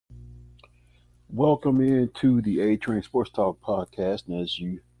Welcome into the A Train Sports Talk podcast. And as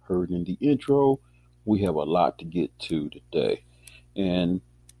you heard in the intro, we have a lot to get to today. And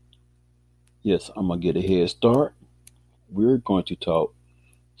yes, I'm going to get a head start. We're going to talk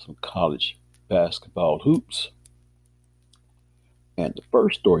some college basketball hoops. And the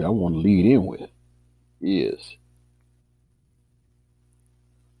first story I want to lead in with is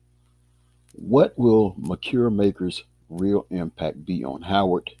what will Makur Maker's real impact be on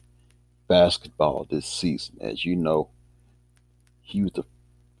Howard basketball this season? As you know, he was a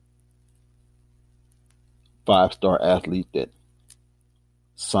five-star athlete that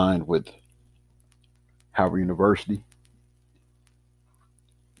signed with Howard University.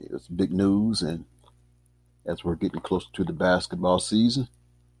 It was big news, and as we're getting closer to the basketball season,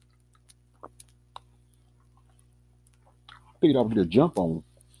 I figured I would get a jump on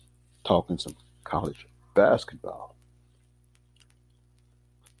talking some college basketball.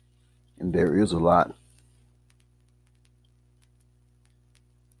 And there is a lot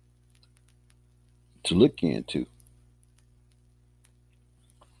to look into.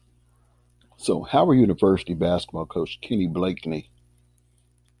 So, Howard University basketball coach Kenny Blakeney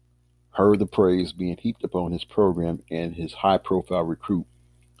heard the praise being heaped upon his program and his high-profile recruit,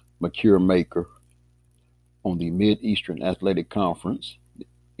 Makur Maker, on the Mid-Eastern Athletic Conference,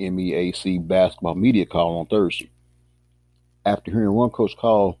 MEAC basketball media call on Thursday. After hearing one coach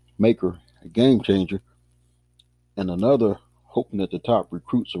call Maker a game changer and another hoping that the top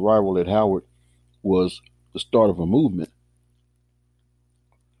recruit's arrival at Howard was the start of a movement,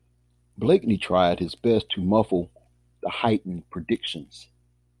 Blakeney tried his best to muffle the heightened predictions.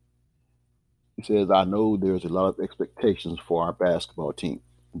 He says, I know there's a lot of expectations for our basketball team,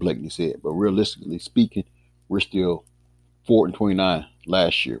 Blakeney said, but realistically speaking, we're still 4-29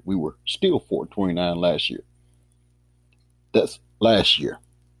 last year. We were still 4-29 last year. That's last year.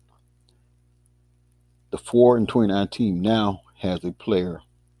 The 4-29 team now has a player,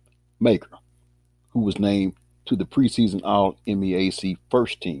 Maker, who was named to the preseason All-MEAC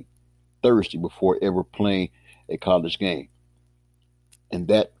first team Thursday before ever playing a college game. And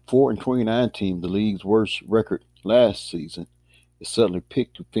that 4-29 team, the league's worst record last season, is suddenly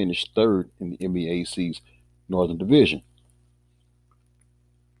picked to finish third in the MEAC's Northern Division.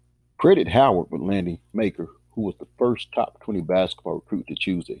 Credit Howard with landing Maker, who was the first top 20 basketball recruit to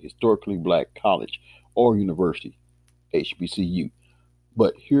choose a historically black college or university, HBCU.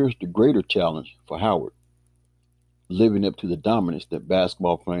 But here's the greater challenge for Howard, living up to the dominance that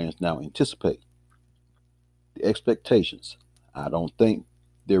basketball fans now anticipate. The expectations, I don't think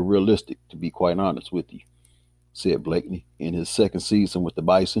they're realistic, to be quite honest with you, said Blakeney in his second season with the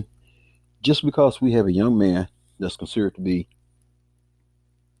Bison. Just because we have a young man that's considered to be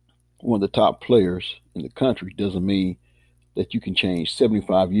one of the top players in the country doesn't mean that you can change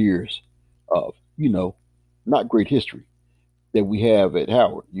 75 years of, not great history that we have at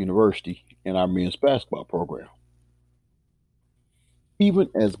Howard University in our men's basketball program.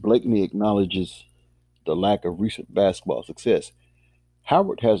 Even as Blakeney acknowledges the lack of recent basketball success,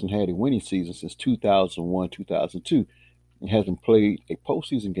 Howard hasn't had a winning season since 2001-2002 and hasn't played a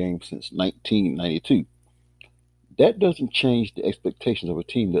postseason game since 1992. That doesn't change the expectations of a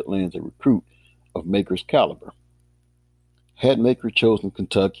team that lands a recruit of Maker's caliber. Had Maker chosen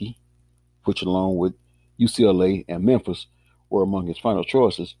Kentucky, which along with UCLA and Memphis were among his final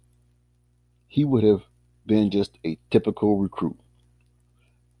choices, he would have been just a typical recruit.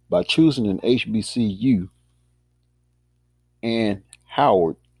 By choosing an HBCU and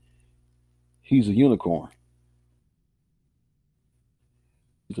Howard, he's a unicorn.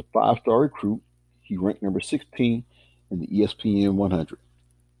 He's a five-star recruit. He ranked number 16 in the ESPN 100.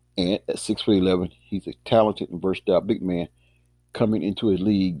 And at 6'11", he's a talented and versatile big man coming into a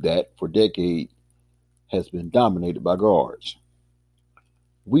league that, for decades, has been dominated by guards.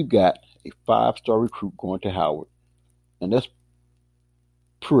 We've got a five-star recruit going to Howard, and that's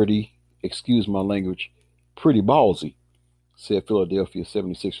pretty, excuse my language, pretty ballsy, said Philadelphia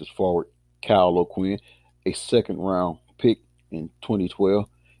 76ers forward Kyle O'Quinn, a second-round pick in 2012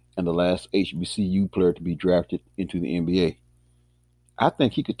 and the last HBCU player to be drafted into the NBA. I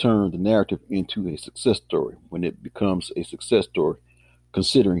think he could turn the narrative into a success story when it becomes a success story,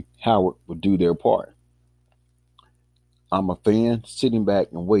 considering Howard would do their part. I'm a fan sitting back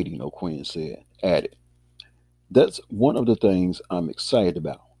and waiting, O'Quinn added. That's one of the things I'm excited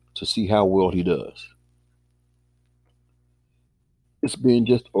about, to see how well he does. It's been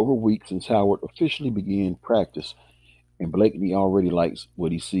just over a week since Howard officially began practice, and Blakeney already likes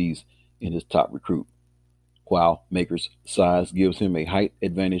what he sees in his top recruit. While Maker's size gives him a height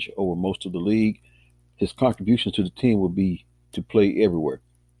advantage over most of the league, his contributions to the team will be to play everywhere,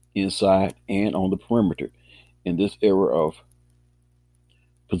 inside and on the perimeter in this era of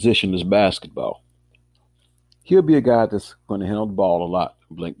positionless basketball. He'll be a guy that's going to handle the ball a lot,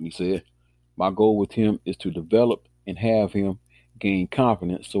 Blakeney said. My goal with him is to develop and have him gain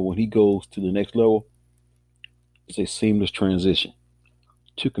confidence so when he goes to the next level, it's a seamless transition.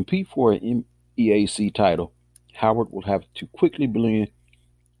 To compete for an MEAC title, Howard will have to quickly blend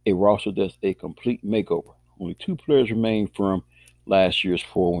a roster that's a complete makeover. Only two players remain from last year's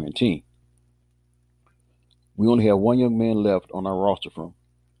 4-win team. We only have one young man left on our roster from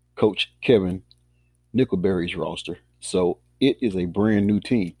Coach Kevin Nickelberry's roster, so it is a brand new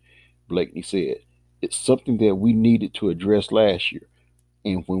team, Blakeney said. It's something that we needed to address last year,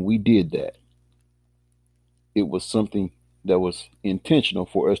 and when we did that, it was something that was intentional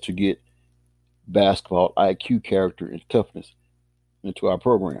for us to get basketball IQ, character, and toughness into our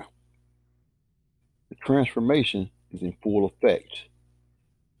program. The transformation is in full effect.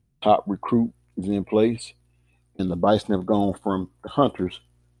 Top recruit is in place, and the Bison have gone from the Hunters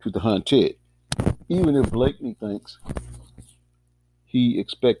to the Hunted. Even if Blakeney thinks he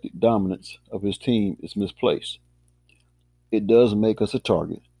expected dominance of his team is misplaced, it does make us a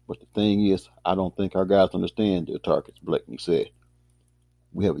target. But the thing is, I don't think our guys understand their targets, Blakeney said.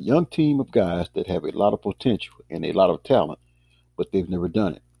 We have a young team of guys that have a lot of potential and a lot of talent, but they've never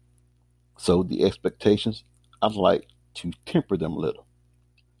done it. So the expectations, I'd like to temper them a little.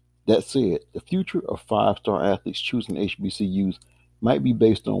 That said, the future of five-star athletes choosing HBCUs might be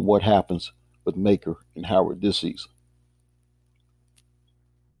based on what happens with Maker and Howard this season.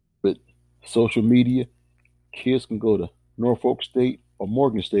 With social media, kids can go to Norfolk State or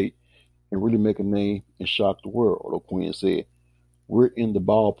Morgan State and really make a name and shock the world, O'Quinn said. We're in the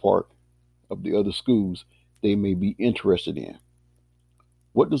ballpark of the other schools they may be interested in.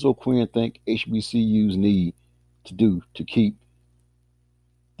 What does O'Quinn think HBCUs need to do to keep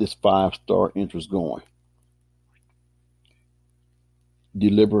this five-star interest going?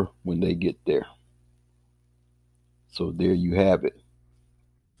 Deliver when they get there. So there you have it.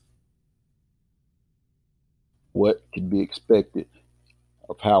 What could be expected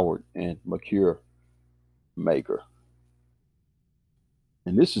of Howard and Makur Maker?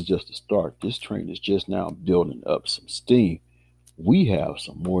 And this is just the start. This train is just now building up some steam. We have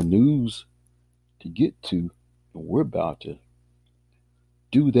some more news to get to, and we're about to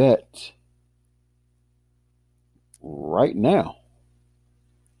do that right now.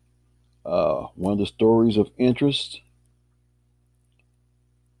 One of the stories of interest,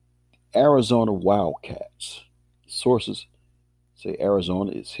 Arizona Wildcats. Sources say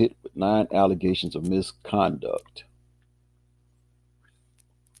Arizona is hit with 9 allegations of misconduct.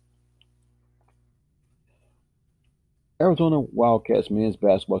 Arizona Wildcats men's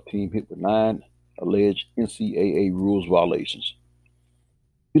basketball team hit with 9 alleged NCAA rules violations.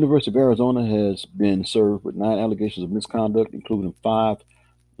 University of Arizona has been served with 9 allegations of misconduct, including 5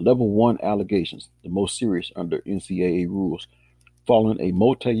 level 1 allegations, the most serious under NCAA rules, following a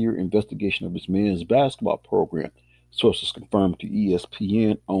multi-year investigation of its men's basketball program, sources confirmed to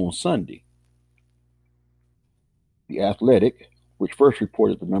ESPN on Sunday. The Athletic, which first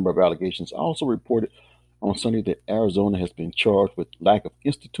reported the number of allegations, also reported on Sunday that Arizona has been charged with lack of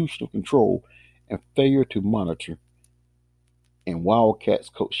institutional control and failure to monitor, and Wildcats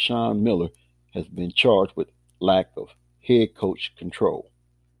coach Sean Miller has been charged with lack of head coach control.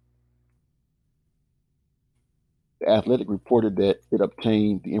 The Athletic reported that it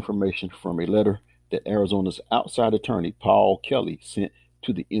obtained the information from a letter that Arizona's outside attorney, Paul Kelly, sent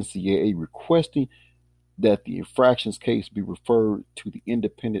to the NCAA requesting that the infractions case be referred to the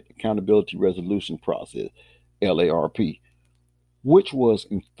Independent Accountability Resolution Process, LARP, which was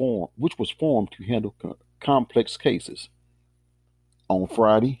formed to handle complex cases. On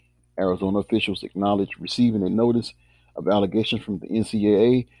Friday, Arizona officials acknowledged receiving a notice of allegations from the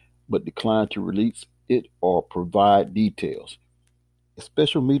NCAA, but declined to release it or provide details. A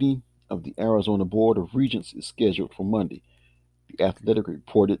special meeting of the Arizona Board of Regents is scheduled for Monday. The Athletic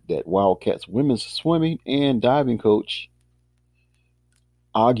reported that Wildcats women's swimming and diving coach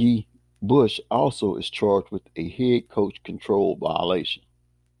Augie Bush also is charged with a head coach control violation.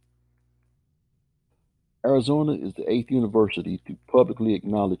 Arizona is the 8th university to publicly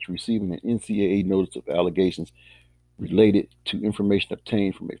acknowledge receiving an NCAA notice of allegations related to information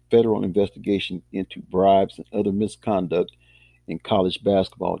obtained from a federal investigation into bribes and other misconduct in college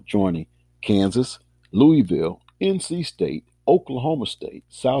basketball, joining Kansas, Louisville, NC State, Oklahoma State,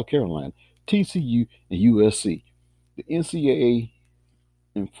 South Carolina, TCU, and USC. The NCAA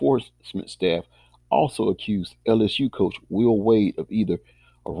enforcement staff also accused LSU coach Will Wade of either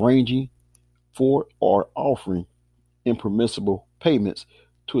arranging for or offering impermissible payments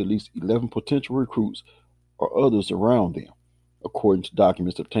to at least 11 potential recruits or others around them, according to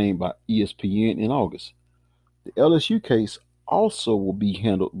documents obtained by ESPN in August. The LSU case also will be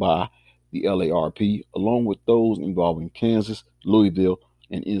handled by the LARP, along with those involving Kansas, Louisville,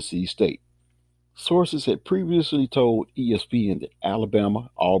 and NC State. Sources had previously told ESPN that Alabama,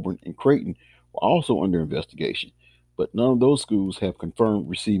 Auburn, and Creighton were also under investigation, but none of those schools have confirmed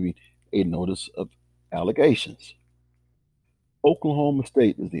receiving a notice of allegations. Oklahoma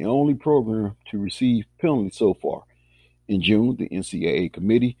State is the only program to receive penalties so far. In June, the NCAA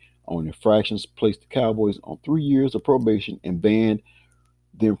Committee on Infractions placed the Cowboys on 3 years of probation and banned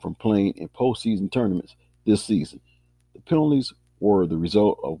them from playing in postseason tournaments this season. The penalties were the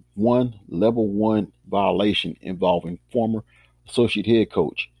result of one Level 1 violation involving former associate head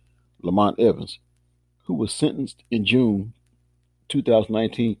coach Lamont Evans, who was sentenced in June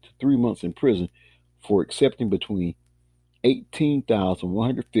 2019 to 3 months in prison for accepting between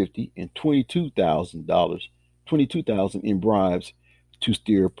 $18,150 and $22,000 in bribes to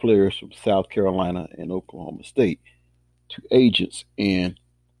steer players from South Carolina and Oklahoma State to agents and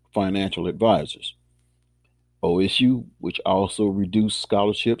financial advisors. OSU, which also reduced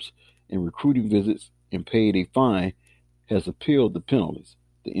scholarships and recruiting visits and paid a fine, has appealed the penalties.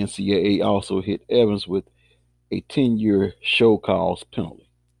 The NCAA also hit Evans with a 10-year show cause penalty.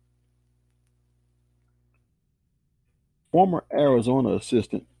 Former Arizona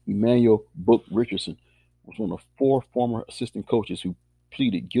assistant Emmanuel Book Richardson was one of 4 former assistant coaches who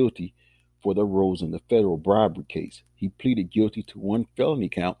pleaded guilty for their roles in the federal bribery case. He pleaded guilty to 1 felony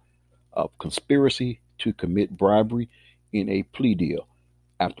count of conspiracy to commit bribery in a plea deal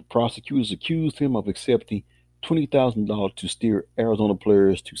after prosecutors accused him of accepting $20,000 to steer Arizona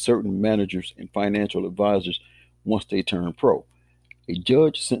players to certain managers and financial advisors once they turned pro. A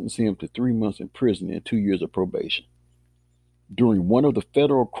judge sentenced him to 3 months in prison and 2 years of probation. During one of the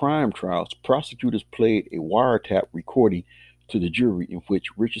federal crime trials, prosecutors played a wiretap recording to the jury in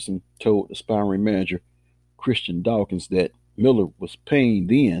which Richardson told aspiring manager Christian Dawkins that Miller was paying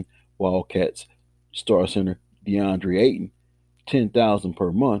then Wildcats star center DeAndre Ayton $10,000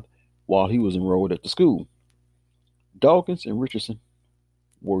 per month while he was enrolled at the school. Dawkins and Richardson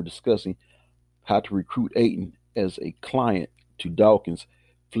were discussing how to recruit Ayton as a client to Dawkins'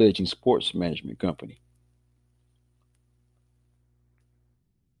 fledgling sports management company.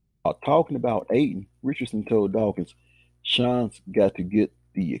 While talking about Ayton, Richardson told Dawkins, "Sean's got to get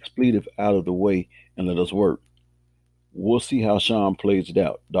the expletive out of the way and let us work. We'll see how Sean plays it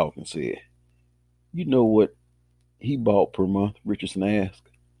out," Dawkins said. "You know what he bought per month?" Richardson asked.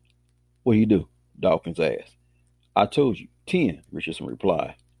 "What he do?" Dawkins asked. "I told you, 10, Richardson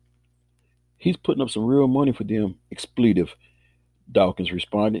replied. "He's putting up some real money for them expletive," Dawkins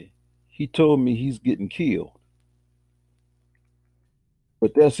responded. "He told me he's getting killed."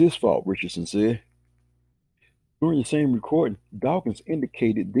 "But that's his fault," Richardson said. During the same recording, Dawkins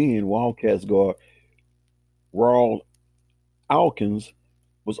indicated then Wildcats guard Rawle Alkins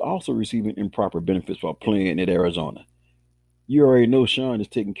was also receiving improper benefits while playing at Arizona. "You already know Sean is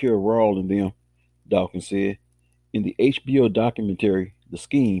taking care of Rawle and them," Dawkins said. In the HBO documentary The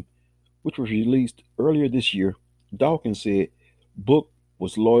Scheme, which was released earlier this year, Dawkins said Book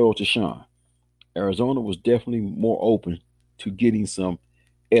was loyal to Sean. Arizona was definitely more open to getting some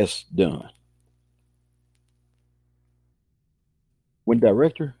S done. When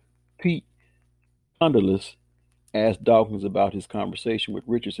director Pete Condolis asked Dawkins about his conversation with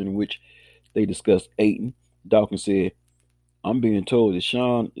Richardson in which they discussed Ayton, Dawkins said, "I'm being told that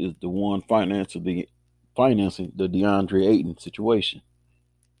Sean is the one financing the DeAndre Ayton situation."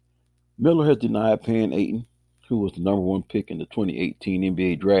 Miller has denied paying Ayton, who was the number 1 pick in the 2018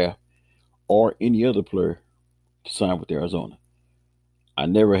 NBA draft, or any other player to sign with Arizona. "I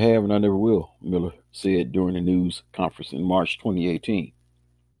never have and I never will," Miller said during a news conference in March 2018.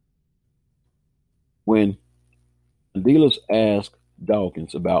 When Condolis asked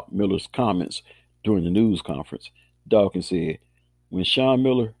Dawkins about Miller's comments during the news conference, Dawkins said, "When Sean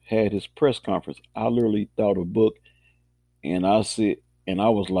Miller had his press conference, I literally thought of Book, and I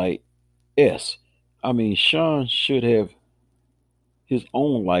was like, S. I mean, Sean should have his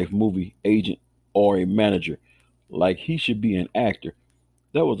own life movie agent or a manager. Like he should be an actor.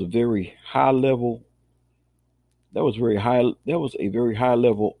 That was a very high level. That was very high. That was a very high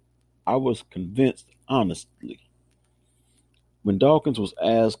level. I was convinced, honestly." When Dawkins was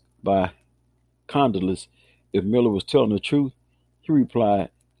asked by Condolis if Miller was telling the truth, he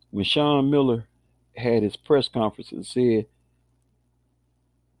replied, "When Sean Miller had his press conference and said,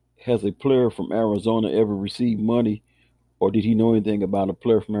 'Has a player from Arizona ever received money, or did he know anything about a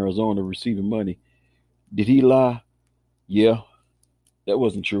player from Arizona receiving money?' Did he lie? Yeah, That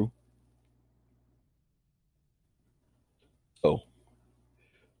wasn't true. So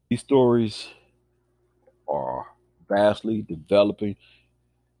these stories are vastly developing,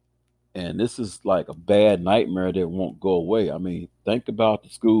 and this is like a bad nightmare that won't go away. I mean, think about the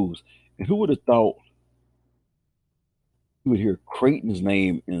schools, and who would have thought you would hear Creighton's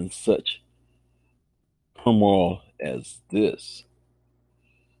name in such turmoil as this?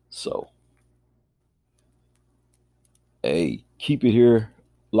 So, hey, keep it here,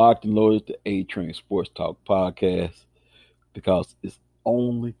 locked and loaded to A Train Sports Talk podcast because it's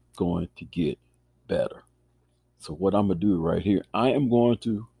only going to get better. So, what I'm gonna do right here, I am going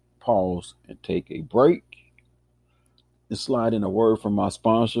to pause and take a break and slide in a word from my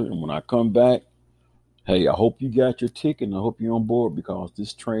sponsor. And when I come back, hey, I hope you got your ticket and I hope you're on board because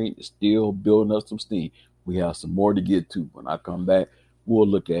this train is still building up some steam. We have some more to get to. When I come back, we'll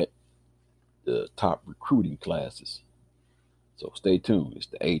look at the top recruiting classes. So stay tuned. It's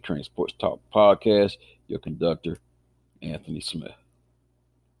the A Train Sports Talk podcast. Your conductor, Anthony Smith.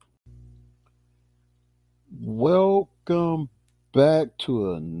 Welcome back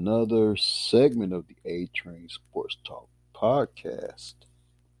to another segment of the A Train Sports Talk podcast.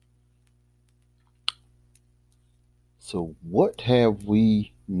 So, what have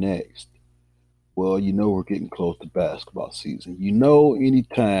we next? Well, we're getting close to basketball season.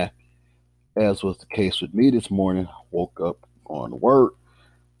 Anytime, as was the case with me this morning, I woke up going to work.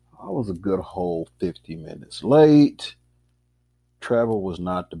 I was a good whole 50 minutes late. Travel was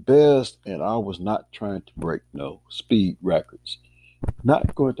not the best, and I was not trying to break no speed records.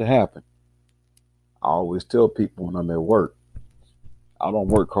 Not going to happen. I always tell people when I'm at work, I don't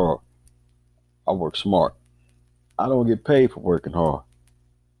work hard. I work smart. I don't get paid for working hard.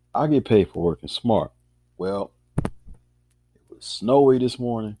 I get paid for working smart. Well, it was snowy this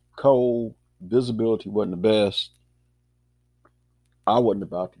morning, cold, visibility wasn't the best. I wasn't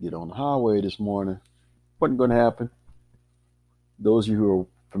about to get on the highway this morning. Wasn't going to happen. Those of you who are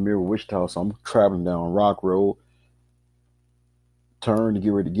familiar with Wichita, so I'm traveling down Rock Road, turn to get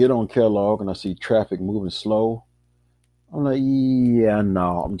ready to get on Kellogg, and I see traffic moving slow. I'm like, yeah,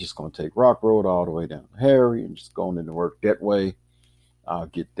 no, I'm just going to take Rock Road all the way down to Harry and just going into work that way. I'll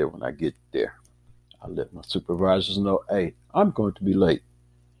get there when I get there. I let my supervisors know, hey, I'm going to be late.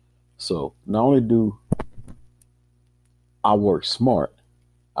 So not only do I work smart,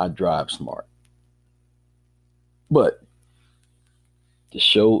 I drive smart. But the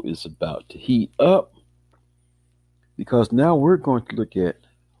show is about to heat up because now we're going to look at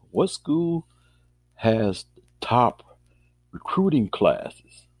what school has the top recruiting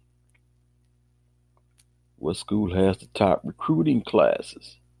classes. What school has the top recruiting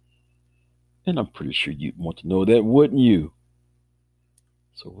classes? And I'm pretty sure you'd want to know that, wouldn't you?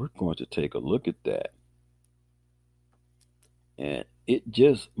 So we're going to take a look at that. And it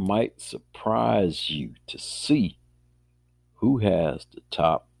just might surprise you to see who has the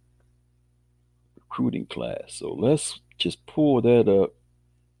top recruiting class. So let's just pull that up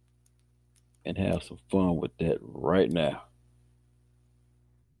and have some fun with that right now.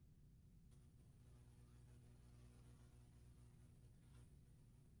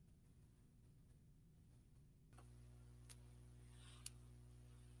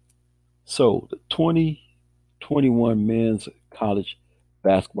 So the 2021 men's college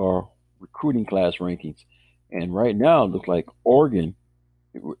basketball recruiting class rankings. And right now it looks like Oregon.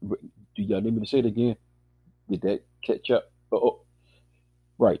 Do y'all need me to say it again? Did that catch up? Oh,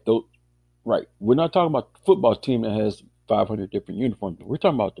 right. Right. We're not talking about the football team that has 500 different uniforms. We're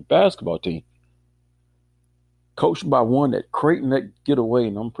talking about the basketball team. Coached by one at Creighton that get away,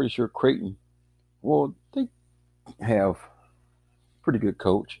 and I'm pretty sure Creighton, well, they have pretty good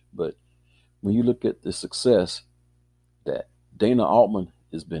coach, but when you look at the success that Dana Altman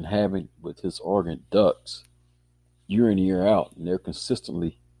has been having with his Oregon Ducks year in, year out, and they're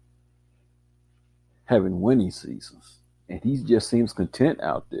consistently having winning seasons, and he just seems content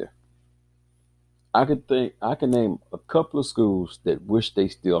out there. I can name a couple of schools that wish they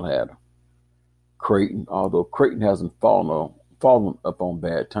still had him. Creighton, although Creighton hasn't fallen up on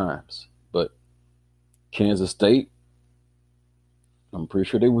bad times, but Kansas State, I'm pretty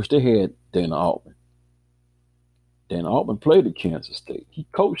sure they wish they had Dana Altman. Dana Altman played at Kansas State. He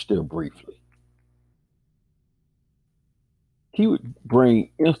coached there briefly. He would bring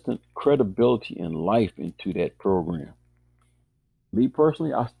instant credibility and life into that program. Me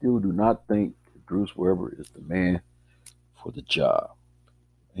personally, I still do not think Bruce Weber is the man for the job.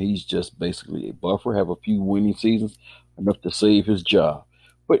 He's just basically a buffer, have a few winning seasons, enough to save his job.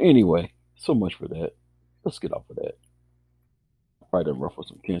 But anyway, so much for that. Let's get off of that. Probably done ruffle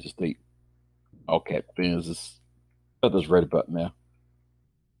some Kansas State All-Cat fans. That's right about now.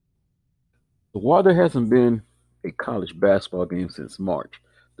 So while there hasn't been a college basketball game since March,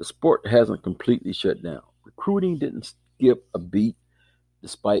 the sport hasn't completely shut down. Recruiting didn't skip a beat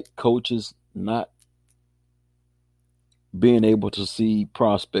despite coaches not being able to see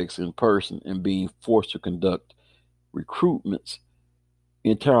prospects in person and being forced to conduct recruitments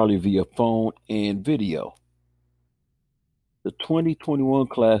entirely via phone and video. The 2021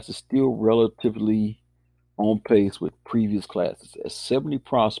 class is still relatively on pace with previous classes, as 70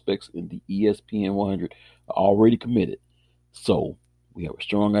 prospects in the ESPN 100 are already committed. So, we have a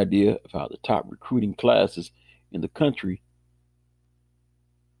strong idea of how the top recruiting classes in the country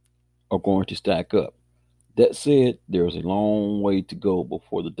are going to stack up. That said, there is a long way to go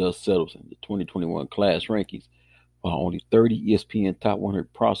before the dust settles in the 2021 class rankings. While only 30 ESPN Top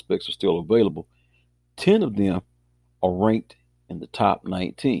 100 prospects are still available, 10 of them are ranked in the top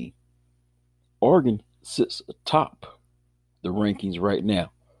 19. Oregon sits atop the rankings right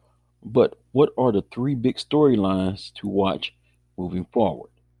now. But what are the three big storylines to watch moving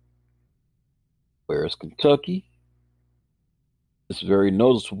forward? Whereas Kentucky, it's very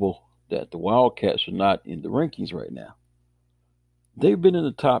noticeable that the Wildcats are not in the rankings right now. They've been in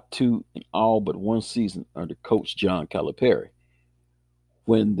the top two in all but one season under coach John Calipari.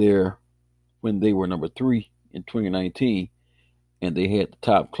 When they were number three in 2019, and they had the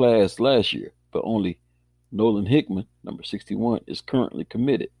top class last year, but only Nolan Hickman, number 61, is currently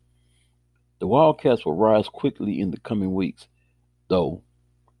committed. The Wildcats will rise quickly in the coming weeks, though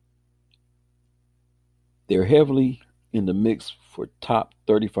they're heavily in the mix for top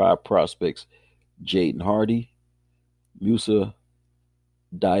 35 prospects Jaden Hardy, Musa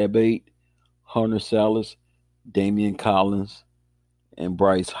Diabate, Hunter Salas, Damian Collins, and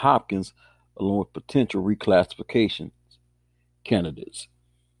Bryce Hopkins, along with potential reclassification candidates.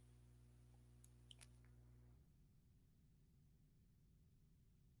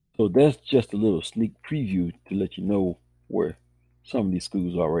 So that's just a little sneak preview to let you know where some of these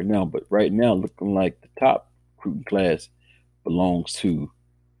schools are right now. But right now, looking like the top recruiting class belongs to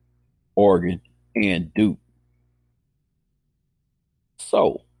Oregon and Duke.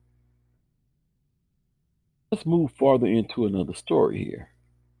 So let's move farther into another story here.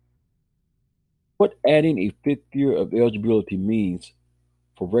 What adding a fifth year of eligibility means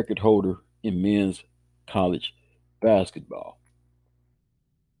for record holder in men's college basketball.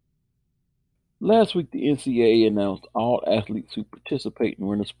 Last week, the NCAA announced all athletes who participate in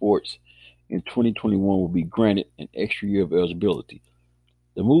winter sports in 2021 will be granted an extra year of eligibility.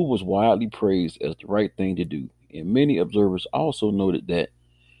 The move was widely praised as the right thing to do, and many observers also noted that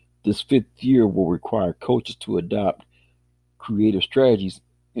this fifth year will require coaches to adopt creative strategies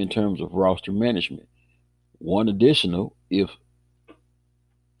in terms of roster management. One additional, if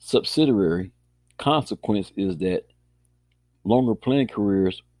subsidiary, consequence is that longer playing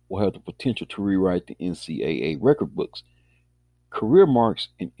careers will have the potential to rewrite the NCAA record books. Career marks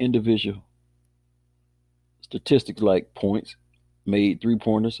in individual statistics like points, made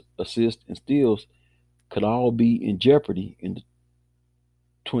three-pointers, assists, and steals could all be in jeopardy in the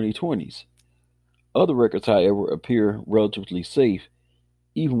 2020s. Other records, however, appear relatively safe,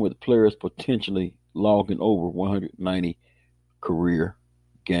 even with players potentially logging over 190 career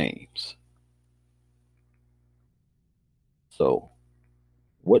games. So,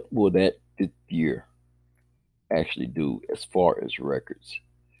 what will that fifth year actually do as far as records?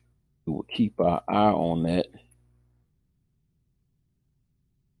 We will keep our eye on that.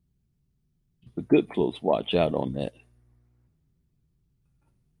 Keep a good close watch out on that.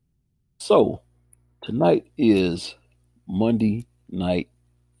 So, tonight is Monday Night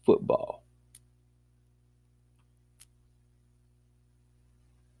Football.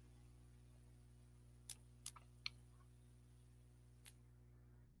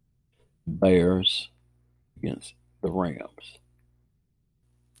 Bears against the Rams.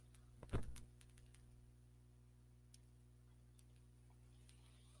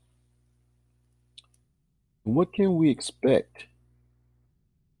 What can we expect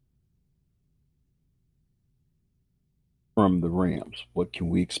from the Rams? What can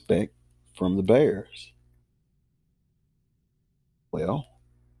we expect from the Bears? Well,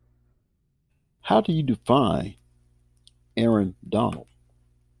 how do you define Aaron Donald?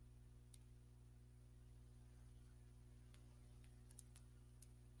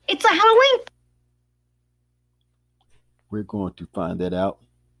 It's a Halloween. We're going to find that out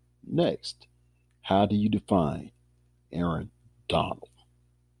next. How do you define Aaron Donald?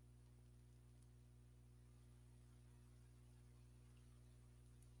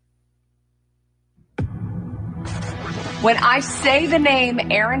 When I say the name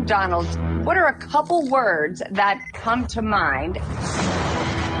Aaron Donald, what are a couple words that come to mind?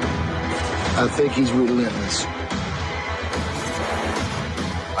 I think he's relentless.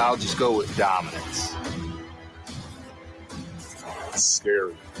 I'll just go with dominance.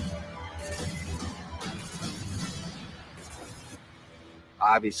 Scary.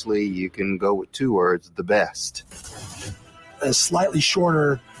 Obviously, you can go with two words, the best. A slightly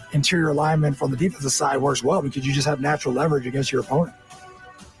shorter interior lineman from the defensive side works well because you just have natural leverage against your opponent.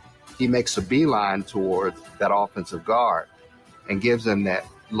 He makes a beeline towards that offensive guard and gives him that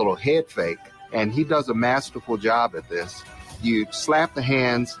little head fake, and he does a masterful job at this. You slap the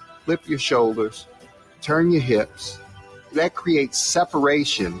hands, flip your shoulders, turn your hips. That creates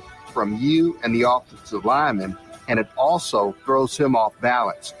separation from you and the offensive lineman, and it also throws him off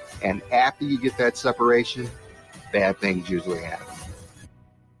balance. And after you get that separation, bad things usually happen.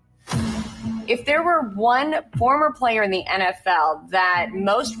 If there were one former player in the NFL that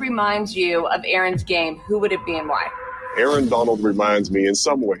most reminds you of Aaron's game, who would it be and why? Aaron Donald reminds me in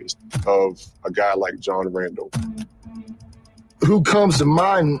some ways of a guy like John Randall. Who comes to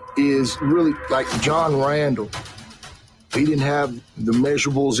mind is really like John Randall. He didn't have the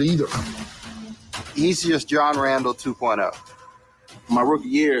measurables either. He's just John Randall 2.0. My rookie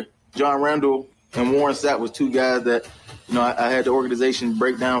year, John Randall and Warren Sapp was two guys that, I had the organization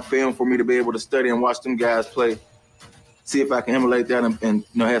break down film for me to be able to study and watch them guys play, see if I can emulate that and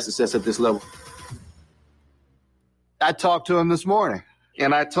have success at this level. I talked to him this morning,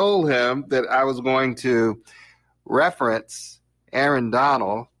 and I told him that I was going to reference Aaron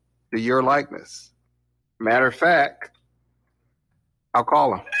Donald to your likeness. Matter of fact, I'll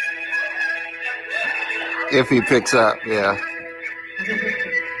call him. If he picks up, yeah.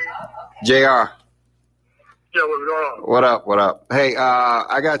 JR. Yeah, what's going on? What up? Hey,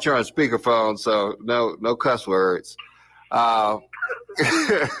 I got you on speakerphone, so no cuss words.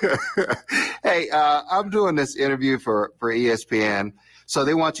 Hey, I'm doing this interview for ESPN, so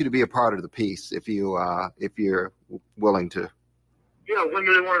they want you to be a part of the piece if you're willing to. Yeah, when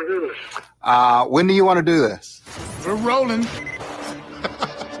do they want to do this? When do you want to do this? We're rolling.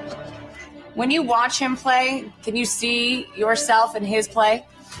 When you watch him play, can you see yourself in his play?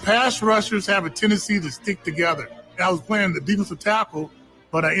 Pass rushers have a tendency to stick together. I was playing the defensive tackle,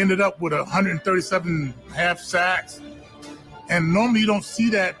 but I ended up with 137 half sacks. And normally you don't see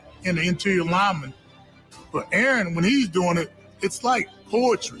that in the interior lineman. But Aaron, when he's doing it, it's like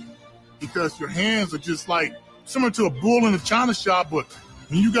poetry because your hands are just like similar to a bull in a china shop. But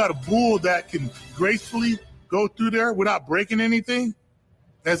when you got a bull that can gracefully go through there without breaking anything,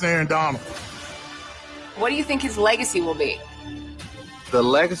 that's Aaron Donald. What do you think his legacy will be? The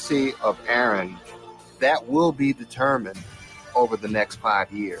legacy of Aaron, that will be determined over the next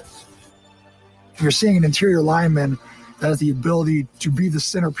 5 years. You're seeing an interior lineman that has the ability to be the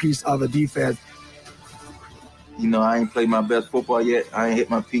centerpiece of a defense. I ain't played my best football yet. I ain't hit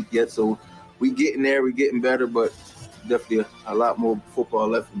my peak yet. So we getting there. We getting better, but definitely a lot more football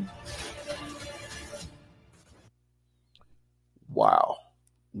left in me. Wow.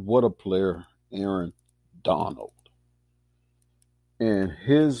 What a player, Aaron Donald. And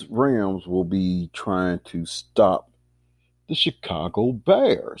his Rams will be trying to stop the Chicago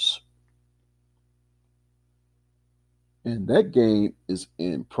Bears. And that game is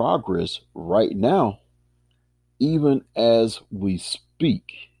in progress right now, even as we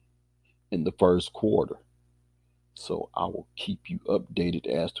speak in the first quarter. So I will keep you updated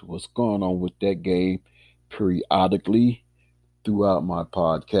as to what's going on with that game periodically throughout my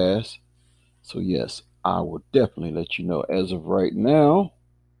podcast. So yes, I will definitely let you know. As of right now,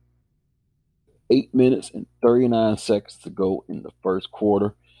 8 minutes and 39 seconds to go in the first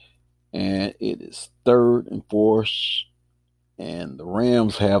quarter. And it is 3rd and 4. And the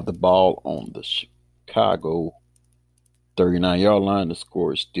Rams have the ball on the Chicago 39-yard line. The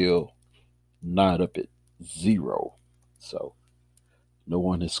score is still not up at 0. So no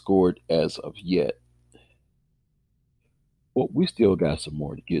one has scored as of yet. Well, we still got some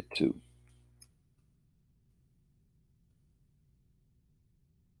more to get to.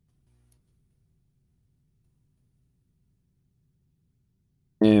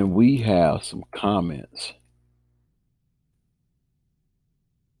 And we have some comments.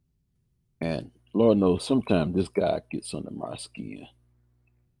 And Lord knows sometimes this guy gets under my skin.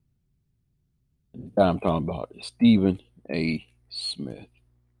 And the guy I'm talking about is Stephen A. Smith.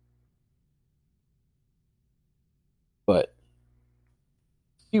 But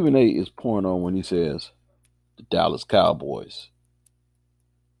Stephen A. is pouring on when he says the Dallas Cowboys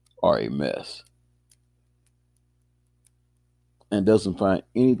are a mess. And doesn't find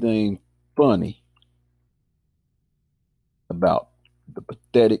anything funny about the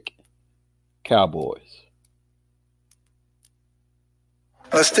pathetic Cowboys.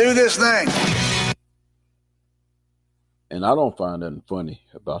 Let's do this thing. And I don't find nothing funny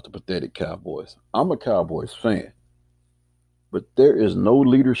about the pathetic Cowboys. I'm a Cowboys fan. But there is no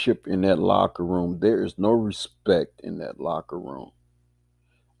leadership in that locker room. There is no respect in that locker room.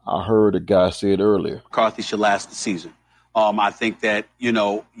 I heard a guy say it earlier. McCarthy should last the season. I think that,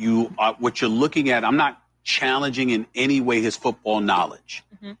 what you're looking at, I'm not challenging in any way his football knowledge.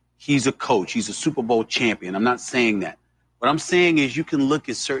 Mm-hmm. He's a coach. He's a Super Bowl champion. I'm not saying that. What I'm saying is you can look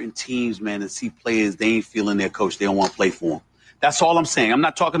at certain teams, man, and see players, they ain't feeling their coach. They don't want to play for him. That's all I'm saying. I'm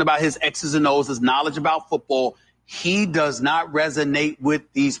not talking about his X's and O's, his knowledge about football. He does not resonate with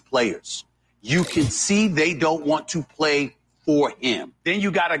these players. You can see they don't want to play for him. Then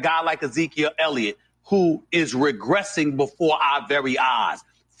you got a guy like Ezekiel Elliott who is regressing before our very eyes.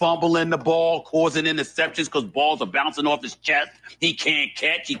 Fumbling the ball, causing interceptions because balls are bouncing off his chest. He can't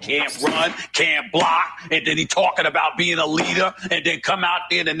catch, he can't run, can't block. And then he talking about being a leader and then come out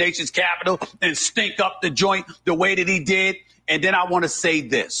there in the nation's capital and stink up the joint the way that he did. And then I want to say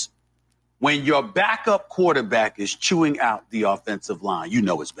this. When your backup quarterback is chewing out the offensive line, you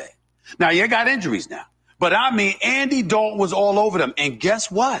know it's bad. Now, you got injuries now. But, Andy Dalton was all over them. And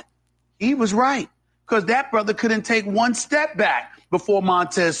guess what? He was right. Because that brother couldn't take one step back before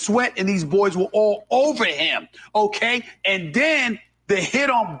Montez Sweat, and these boys were all over him, okay? And then the hit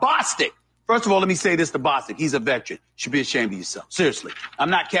on Bostic. First of all, let me say this to Bostic. He's a veteran. You should be ashamed of yourself. Seriously. I'm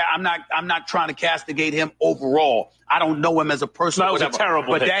not trying to castigate him overall. I don't know him as a person. That was a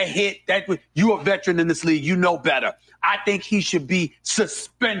terrible hit. That hit, you're a veteran in this league. You know better. I think he should be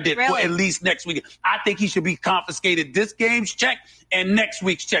suspended for at least next week. I think he should be confiscated this game's check and next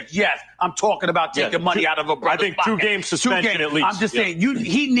week's check. Yes, I'm talking about taking money out of a brother's I think pocket. 2 games suspension at least. I'm just saying,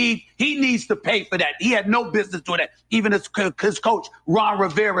 he needs to pay for that. He had no business doing that. Even his coach, Ron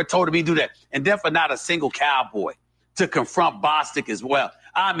Rivera, told him he do that. And then for not a single Cowboy to confront Bostic as well.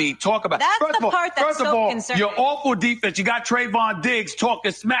 Talk about that's the part that's so concerning. Your awful defense. You got Trayvon Diggs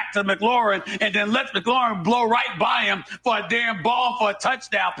talking smack to McLaurin and then lets McLaurin blow right by him for a damn ball for a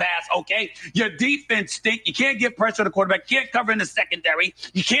touchdown pass, okay? Your defense stink. You can't get pressure on the quarterback. You can't cover in the secondary.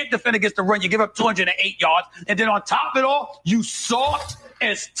 You can't defend against the run. You give up 208 yards. And then on top of it all, you soft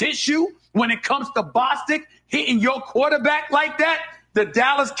as tissue when it comes to Bostic hitting your quarterback like that. The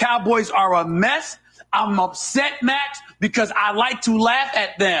Dallas Cowboys are a mess. I'm upset, Max, because I like to laugh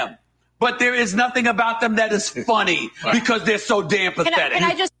at them. But there is nothing about them that is funny because they're so damn pathetic. Can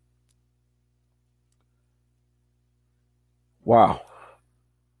I just... Wow.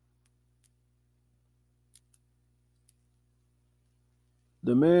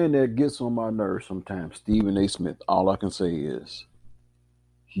 The man that gets on my nerves sometimes, Stephen A. Smith, all I can say is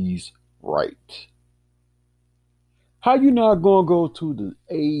he's right. How you not going to go to the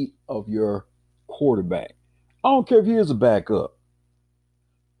aid of your quarterback? I don't care if he is a backup.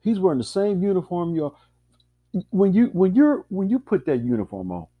 He's wearing the same uniform. When you put that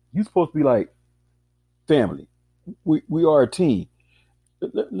uniform on, you're supposed to be like family. We are a team.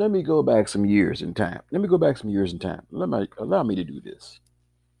 Let me go back some years in time. Allow me to do this.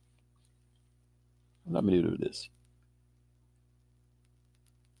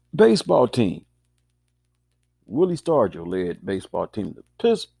 Baseball team. Willie Stargell led baseball team, the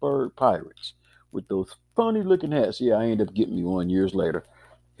Pittsburgh Pirates, with those funny looking hats. Yeah, I ended up getting me one years later.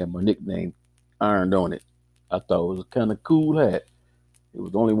 Had my nickname ironed on it. I thought it was a kind of cool hat. It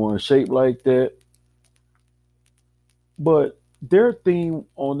was the only one shaped like that. But their theme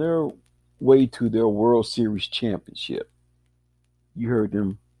on their way to their World Series championship, you heard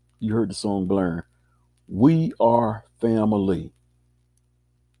the song blaring. We are family.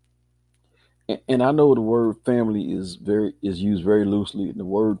 And I know the word family is used very loosely, and the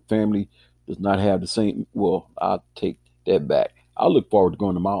word family does not have the same. Well, I'll take that back. I look forward to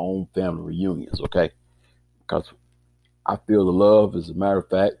going to my own family reunions, okay? Because I feel the love. As a matter of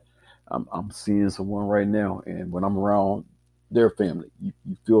fact, I'm seeing someone right now, and when I'm around their family, you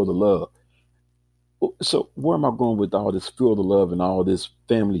feel the love. So where am I going with all this feel the love and all this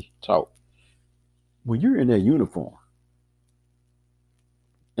family talk? When you're in that uniform,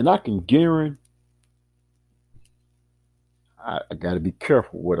 and I can guarantee, I got to be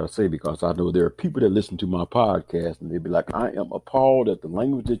careful what I say, because I know there are people that listen to my podcast and they'll be like, I am appalled at the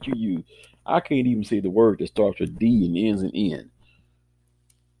language that you use. I can't even say the word that starts with D and ends in N.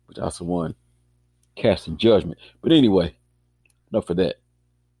 But that's the one casting judgment. But anyway, enough of that.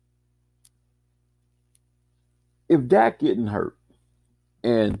 If Dak getting hurt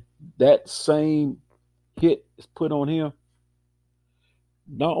and that same hit is put on him,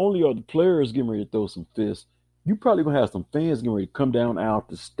 not only are the players getting ready to throw some fists, you probably going to have some fans getting ready to come down out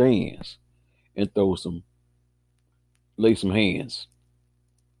the stands and lay some hands.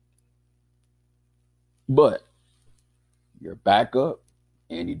 But your backup,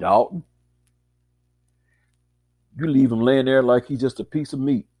 Andy Dalton, you leave him laying there like he's just a piece of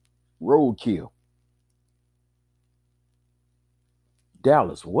meat. Roadkill.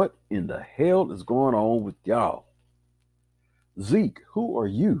 Dallas, what in the hell is going on with y'all? Zeke, who are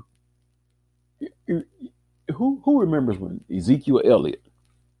you? Who remembers when Ezekiel Elliott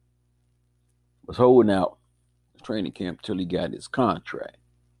was holding out training camp till he got his contract?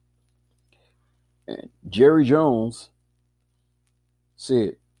 And Jerry Jones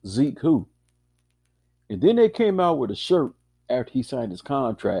said, Zeke who? And then they came out with a shirt after he signed his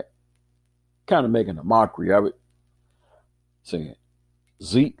contract, kind of making a mockery of it, saying,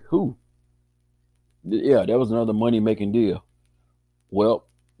 Zeke who? Yeah, that was another money-making deal. Well,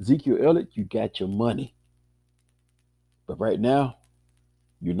 Ezekiel Elliott, you got your money. But right now,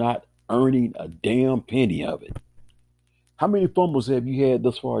 you're not earning a damn penny of it. How many fumbles have you had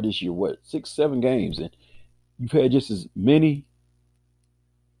thus far this year? What, 6, 7 games? And you've had just as many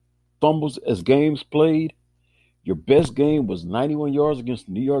fumbles as games played. Your best game was 91 yards against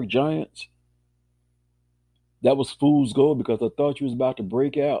the New York Giants. That was fool's gold because I thought you was about to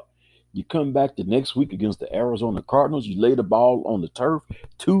break out. You come back the next week against the Arizona Cardinals. You lay the ball on the turf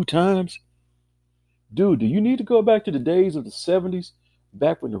 2 times. Dude, do you need to go back to the days of the 70s,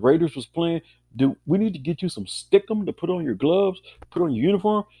 back when the Raiders was playing? Do we need to get you some stickum to put on your gloves, put on your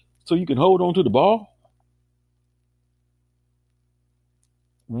uniform, so you can hold on to the ball?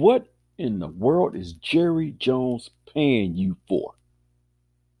 What in the world is Jerry Jones paying you for?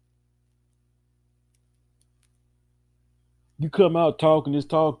 You come out talking this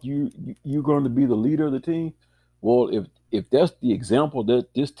talk, you're going to be the leader of the team. Well, if that's the example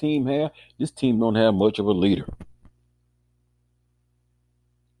that this team don't have much of a leader.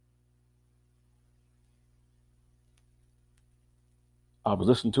 I was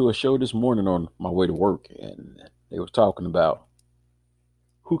listening to a show this morning on my way to work, and they was talking about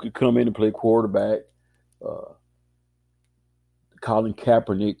who could come in and play quarterback. Colin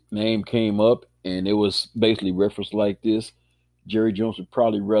Kaepernick name came up, and it was basically referenced like this. Jerry Jones would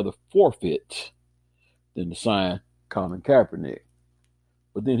probably rather forfeit than to sign Colin Kaepernick.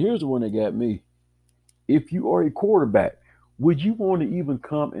 But then here's the one that got me. If you are a quarterback, would you want to even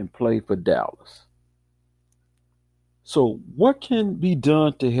come and play for Dallas? So what can be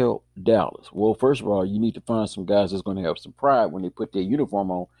done to help Dallas? Well, first of all, you need to find some guys that's going to have some pride when they put their uniform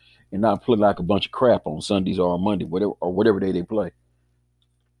on and not play like a bunch of crap on Sundays or on Monday, whatever day they play.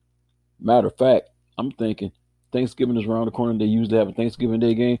 Matter of fact, I'm thinking Thanksgiving is around the corner. They usually have a Thanksgiving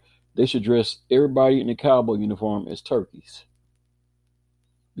Day game. They should dress everybody in a cowboy uniform as turkeys.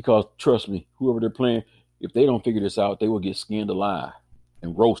 Because, trust me, whoever they're playing, if they don't figure this out, they will get skinned alive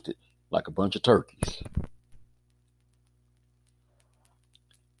and roasted like a bunch of turkeys.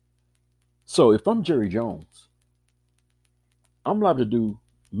 So if I'm Jerry Jones, I'm liable to do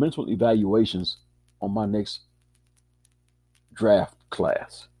mental evaluations on my next draft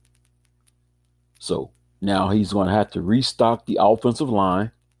class. So now he's going to have to restock the offensive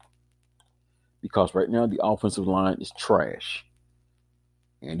line because right now the offensive line is trash.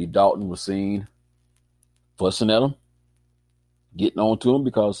 Andy Dalton was seen fussing at him, getting on to him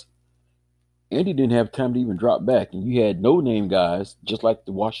because Andy didn't have time to even drop back. And you had no-name guys, just like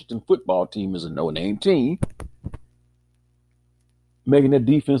the Washington football team is a no-name team, making that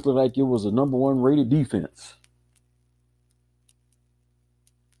defense look like it was a number 1 rated defense.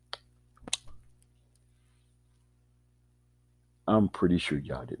 I'm pretty sure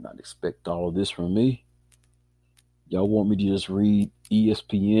y'all did not expect all of this from me. Y'all want me to just read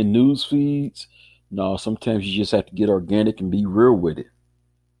ESPN news feeds? No, sometimes you just have to get organic and be real with it.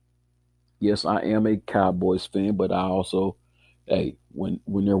 Yes, I am a Cowboys fan, but I also, when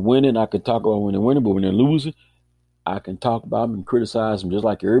they're winning, I can talk about when they're winning, but when they're losing, I can talk about them and criticize them just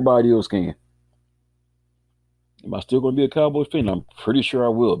like everybody else can. Am I still going to be a Cowboys fan? I'm pretty sure I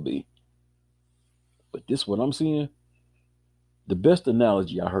will be. But this is what I'm seeing. The best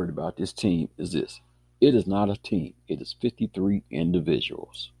analogy I heard about this team is this. It is not a team. It is 53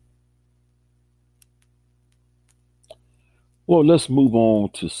 individuals. Well, let's move on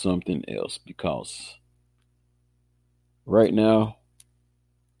to something else because right now,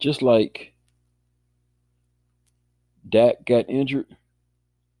 just like Dak got injured,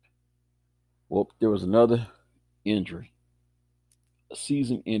 well, there was another injury, a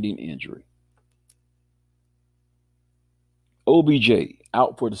season-ending injury. OBJ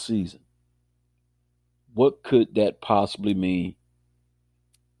out for the season. What could that possibly mean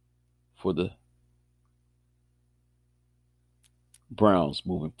for the Browns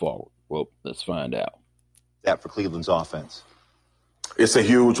moving forward? Well, let's find out. That for Cleveland's offense. It's a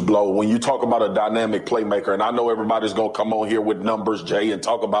huge blow when you talk about a dynamic playmaker. And I know everybody's going to come on here with numbers, Jay, and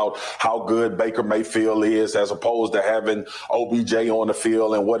talk about how good Baker Mayfield is as opposed to having OBJ on the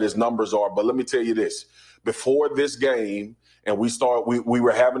field and what his numbers are. But let me tell you this. Before this game, and we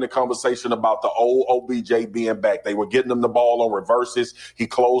were having a conversation about the old OBJ being back. They were getting him the ball on reverses. He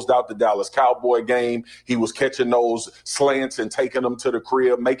closed out the Dallas Cowboy game. He was catching those slants and taking them to the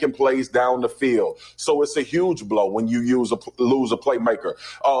crib, making plays down the field. So it's a huge blow when you lose a playmaker.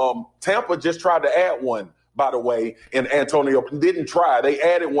 Tampa just tried to add one, by the way, and Antonio didn't try. They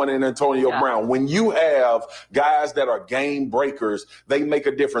added one in Antonio Brown. When you have guys that are game breakers, they make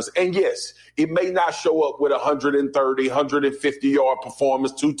a difference. And yes, it may not show up with 130, 150-yard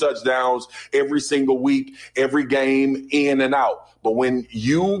performance, 2 touchdowns every single week, every game, in and out. But when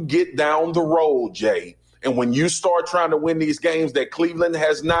you get down the road, Jay, and when you start trying to win these games that Cleveland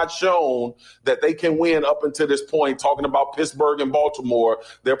has not shown that they can win up until this point, talking about Pittsburgh and Baltimore,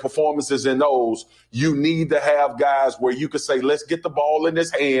 their performances in those, you need to have guys where you could say, let's get the ball in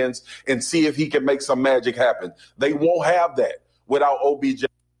his hands and see if he can make some magic happen. They won't have that without OBJ.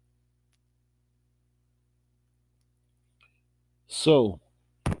 So,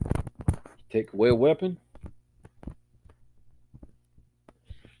 take away a weapon,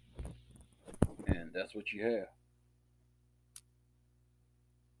 and that's what you have.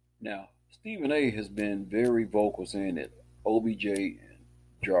 Now, Stephen A. has been very vocal saying that OBJ and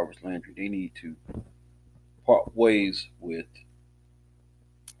Jarvis Landry, they need to part ways with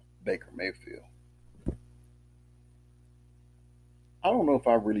Baker Mayfield. I don't know if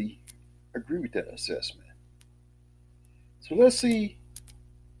I really agree with that assessment. So let's see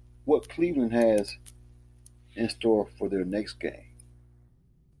what Cleveland has in store for their next game.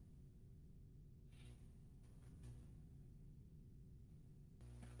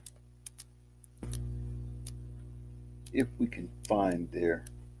 If we can find their,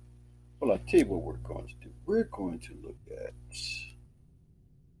 well, I'll tell you what we're going to do. We're going to look at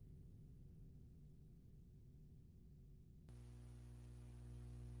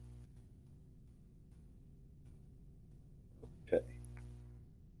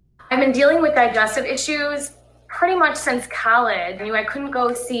I've been dealing with digestive issues pretty much since college. I couldn't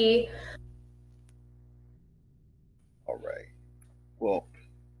go see. All right. Well,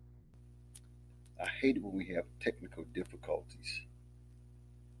 I hate it when we have technical difficulties.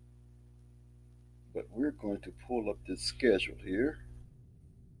 But we're going to pull up this schedule here.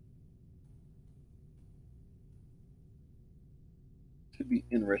 It'll be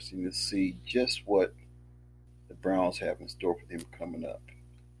interesting to see just what the Browns have in store for them coming up.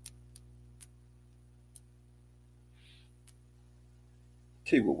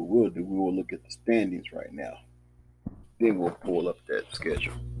 Tell you what we will do, we will look at the standings right now. Then we'll pull up that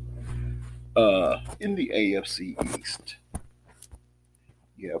schedule. In the AFC East,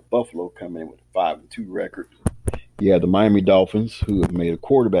 you have Buffalo coming in with a 5-2 record. You have the Miami Dolphins, who have made a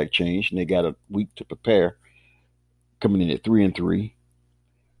quarterback change, and they got a week to prepare, coming in at 3-3.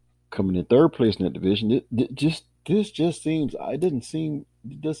 Coming in third place in that division. This just seems,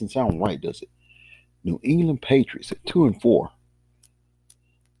 it doesn't sound right, does it? New England Patriots at 2-4.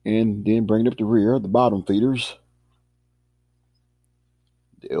 And then bringing up the rear, the bottom feeders,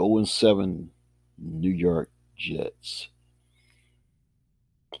 the 0-7 New York Jets.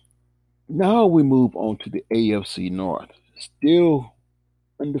 Now we move on to the AFC North. Still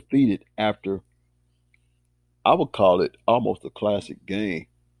undefeated after, I would call it almost a classic game.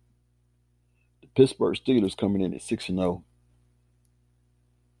 The Pittsburgh Steelers coming in at 6-0.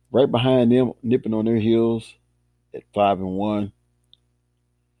 Right behind them, nipping on their heels at 5-1.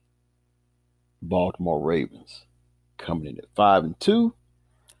 Baltimore Ravens coming in at 5-2.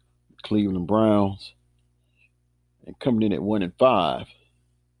 Cleveland Browns, and coming in at 1-5.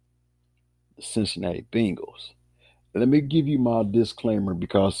 The Cincinnati Bengals. Let me give you my disclaimer,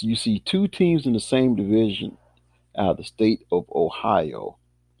 because you see two teams in the same division out of the state of Ohio.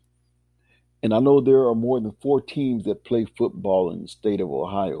 And I know there are more than 4 teams that play football in the state of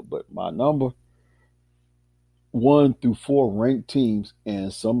Ohio, but my number 1 through 4 ranked teams,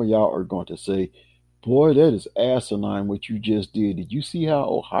 and some of y'all are going to say, boy, that is asinine what you just did. Did you see how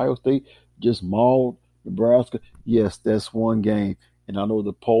Ohio State just mauled Nebraska? Yes, that's one game. And I know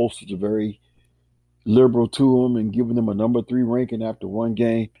the pollsters are very liberal to them and giving them a number 3 ranking after one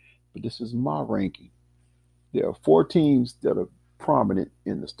game, but this is my ranking. There are 4 teams that are prominent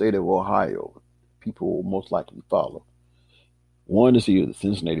in the state of Ohio. People will most likely follow. One is either the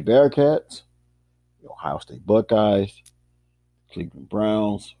Cincinnati Bearcats, the Ohio State Buckeyes, Cleveland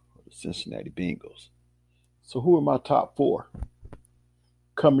Browns, or the Cincinnati Bengals. So who are my top 4?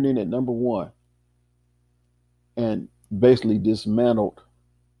 Coming in at number 1. And basically dismantled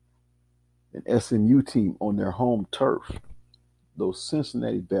an SMU team on their home turf, those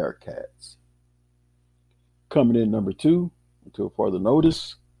Cincinnati Bearcats. Coming in number 2, until further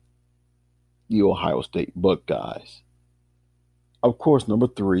notice, the Ohio State Buckeyes. Of course, number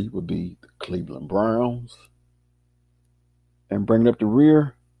 3 would be the Cleveland Browns. And bringing up the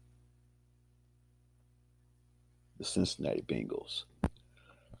rear, the Cincinnati Bengals.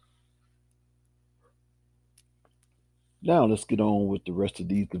 Now let's get on with the rest of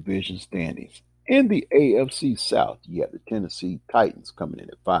these division standings. In the AFC South, you have the Tennessee Titans coming in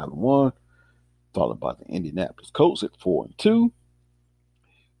at 5-1, followed by the Indianapolis Colts at 4-2.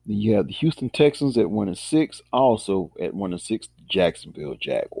 Then you have the Houston Texans at 1-6, also at 1-6, the Jacksonville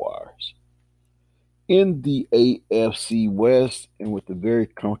Jaguars. In the AFC West, and with the very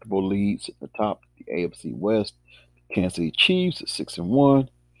comfortable leads at the top of the AFC West, the Kansas City Chiefs at 6-1,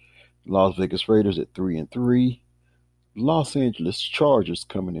 the Las Vegas Raiders at 3-3, Los Angeles Chargers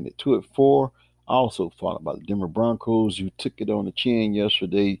coming in at 2-4, also followed by the Denver Broncos, who took it on the chin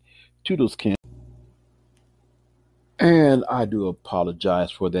yesterday to those Kansas. And I do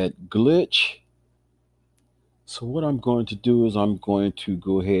apologize for that glitch. So what I'm going to do is I'm going to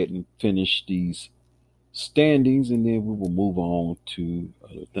go ahead and finish these standings, and then we will move on to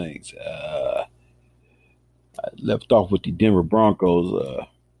other things. I left off with the Denver Broncos.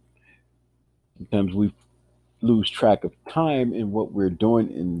 Sometimes we lose track of time in what we're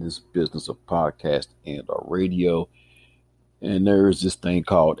doing in this business of podcast and our radio. And there is this thing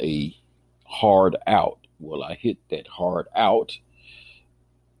called a hard out. Well, I hit that hard out.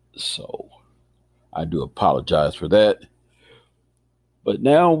 So I do apologize for that. But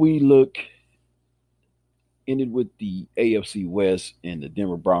now we ended with the AFC West and the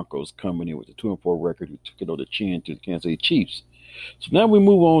Denver Broncos coming in with a 2-4 record, who took it on the chin to the Kansas City Chiefs. So now we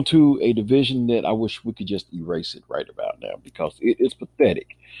move on to a division that I wish we could just erase it right about now, because it is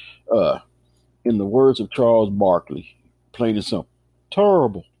pathetic. In the words of Charles Barkley, plain and simple,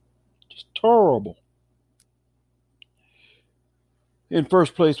 terrible, just terrible. In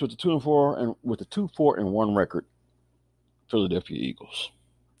first place with the 2-4 and with the 2-4-1 record, Philadelphia Eagles.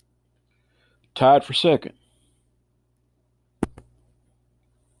 Tied for second,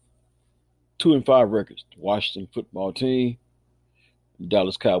 2-5 records, the Washington Football Team, the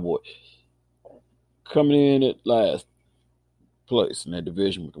Dallas Cowboys. Coming in at last place in that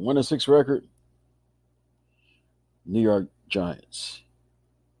division with a 1-6 record, New York Giants.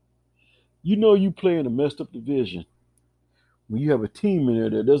 You know you play in a messed up division when you have a team in there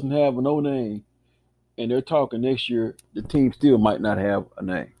that doesn't have a no name, and they're talking next year, the team still might not have a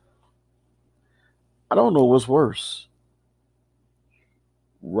name. I don't know what's worse.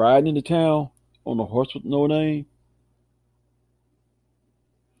 Riding into town on a horse with no name,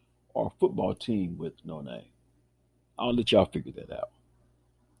 or a football team with no name. I'll let y'all figure that out.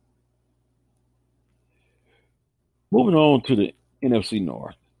 Moving on to the NFC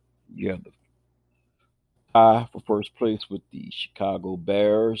North, you have the tie for first place with the Chicago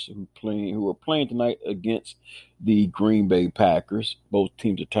Bears, who are playing tonight against the Green Bay Packers. Both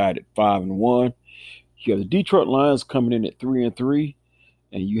teams are tied at 5-1. You have the Detroit Lions coming in at 3-3,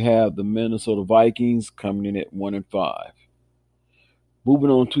 and you have the Minnesota Vikings coming in at 1-5. Moving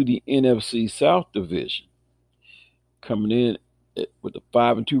on to the NFC South Division, coming in with a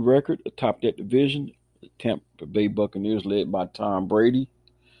 5-2 record atop that division, the Tampa Bay Buccaneers, led by Tom Brady,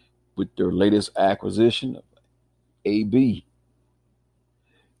 with their latest acquisition of AB.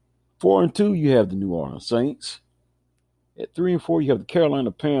 4-2, you have the New Orleans Saints. At 3-4, you have the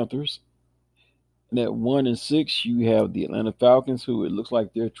Carolina Panthers. And at 1-6, you have the Atlanta Falcons, who it looks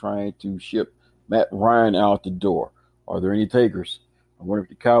like they're trying to ship Matt Ryan out the door. Are there any takers? I wonder if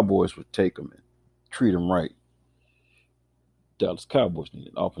the Cowboys would take them and treat them right. Dallas Cowboys need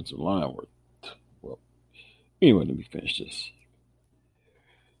an offensive line worth. Well, anyway, let me finish this.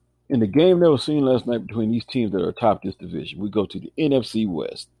 In the game that was seen last night between these teams that are atop this division, we go to the NFC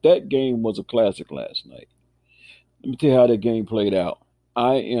West. That game was a classic last night. Let me tell you how that game played out.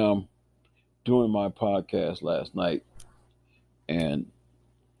 I am doing my podcast last night, and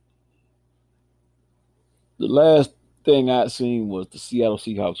the last thing I'd seen was the Seattle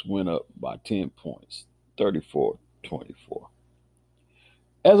Seahawks went up by 10 points, 34-24.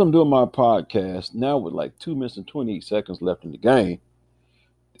 As I'm doing my podcast, now with like 2 minutes and 28 seconds left in the game,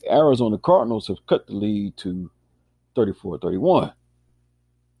 the Arizona Cardinals have cut the lead to 34-31.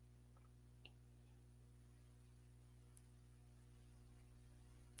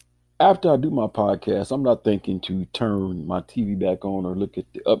 After I do my podcast, I'm not thinking to turn my TV back on or look at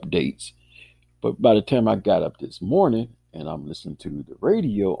the updates. But by the time I got up this morning and I'm listening to the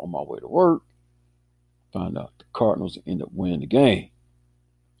radio on my way to work, Find out the Cardinals end up winning the game.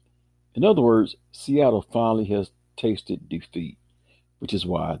 In other words, Seattle finally has tasted defeat, which is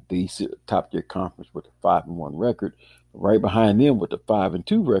why they sit atop their conference with a 5-1 record. Right behind them with the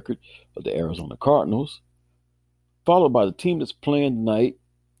 5-2 record of the Arizona Cardinals, followed by the team that's playing tonight,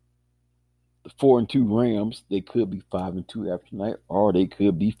 the 4-2 Rams. They could be 5-2 after tonight, or they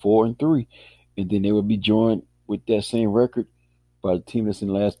could be 4-3, and then they would be joined with that same record by the team that's in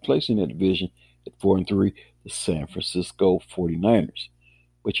last place in that division at 4-3, the San Francisco 49ers.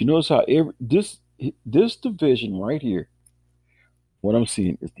 But you notice how this division right here, what I'm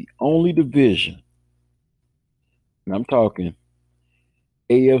seeing is the only division, and I'm talking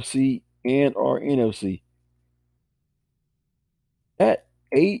AFC and or NFC, that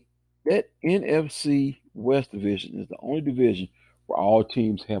NFC West division is the only division where all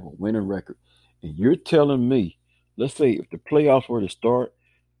teams have a winning record. And you're telling me, let's say if the playoffs were to start,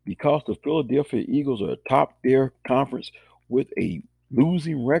 because the Philadelphia Eagles are atop their conference with a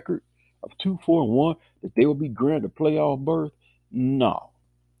losing record of 2-4-1, that they will be granted a playoff berth? No.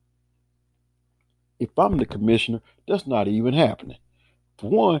 If I'm the commissioner, that's not even happening.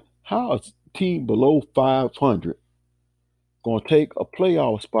 For one, how is a team below 500 going to take a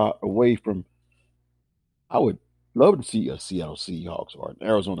playoff spot away from? I would love to see a Seattle Seahawks or an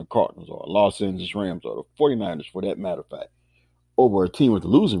Arizona Cardinals or a Los Angeles Rams or the 49ers, for that matter of fact, over a team with a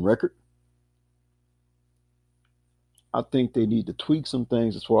losing record. I think they need to tweak some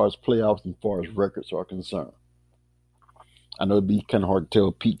things as far as playoffs and as far as records are concerned. I know it'd be kind of hard to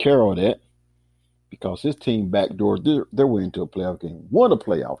tell Pete Carroll that, because his team backdoored their way into a playoff game, won a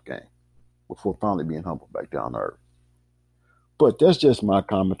playoff game before finally being humbled back down to earth. But that's just my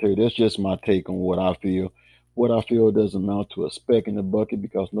commentary. That's just my take on what I feel. What I feel doesn't amount to a speck in the bucket,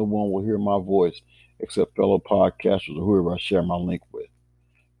 because no one will hear my voice except fellow podcasters or whoever I share my link with.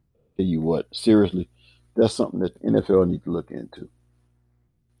 Tell you what, seriously, that's something that the NFL needs to look into.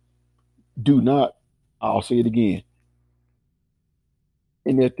 Do not, I'll say it again,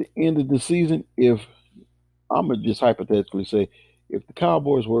 and at the end of the season, if I'm going to just hypothetically say, if the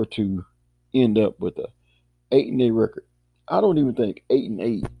Cowboys were to end up with a 8-8 record, I don't even think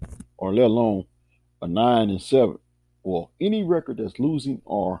 8-8, or let alone a 9-7, well, any record that's losing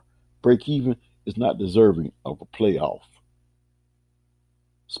or break even is not deserving of a playoff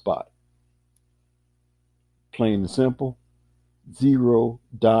spot. Plain and simple, 0.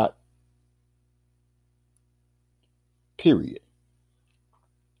 Period.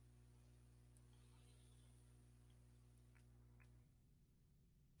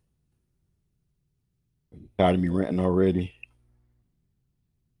 Are you tired of me ranting already?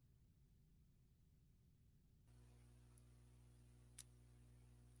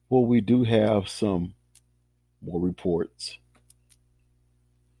 Well, we do have some more reports.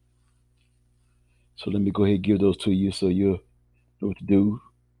 So let me go ahead and give those to you so you'll know what to do,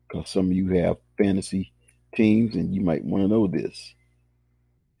 because some of you have fantasy teams and you might want to know this.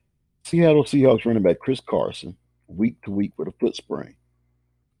 Seattle Seahawks running back Chris Carson, week to week with a foot sprain.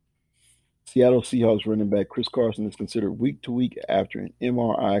 Seattle Seahawks running back Chris Carson is considered week to week after an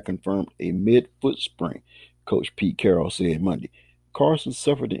MRI confirmed a mid-foot sprain, Coach Pete Carroll said Monday. Carson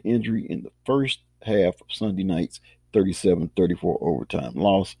suffered an injury in the first half of Sunday night's 37-34 overtime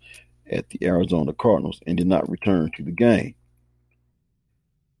loss at the Arizona Cardinals and did not return to the game.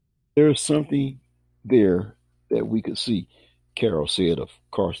 There's something there that we could see, Carroll said of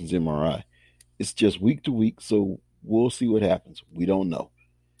Carson's MRI. It's just week to week, so we'll see what happens. We don't know.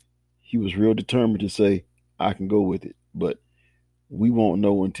 He was real determined to say, I can go with it, but we won't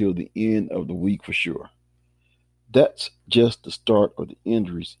know until the end of the week for sure. That's just the start of the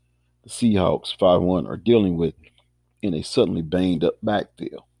injuries the Seahawks 5-1 are dealing with in a suddenly banged up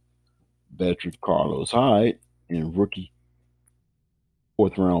backfield. Veteran Carlos Hyde and rookie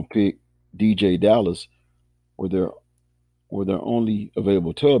 4th-round pick DJ Dallas were their only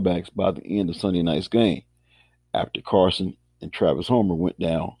available tailbacks by the end of Sunday night's game, after Carson and Travis Homer went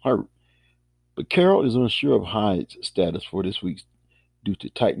down hurt. But Carroll is unsure of Hyde's status for this week due to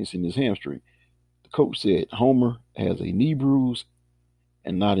tightness in his hamstring. The coach said Homer has a knee bruise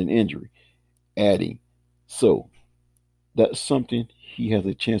and not an injury, adding, so that's something he has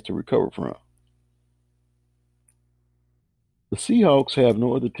a chance to recover from. The Seahawks have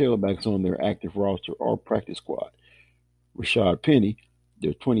no other tailbacks on their active roster or practice squad. Rashad Penny,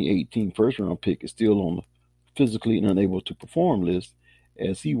 their 2018 first-round pick, is still on the physically unable to perform list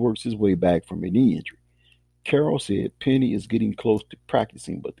as he works his way back from a knee injury. Carroll said Penny is getting close to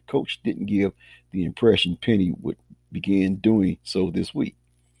practicing, but the coach didn't give the impression Penny would begin doing so this week.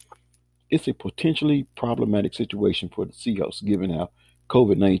 It's a potentially problematic situation for the Seahawks, given how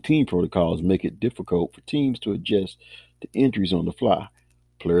COVID-19 protocols make it difficult for teams to adjust to injuries on the fly.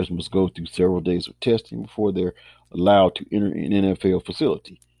 Players must go through several days of testing before they're allowed to enter an NFL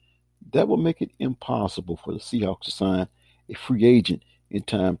facility. That will make it impossible for the Seahawks to sign a free agent in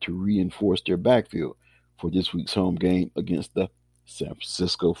time to reinforce their backfield for this week's home game against the San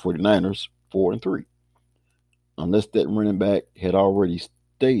Francisco 49ers, 4-3. Unless that running back had already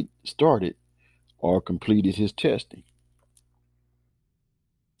started or completed his testing.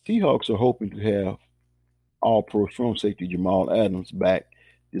 Seahawks are hoping to have All-Pro strong safety Jamal Adams back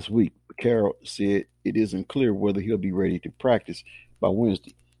this week, but Carroll said it isn't clear whether he'll be ready to practice by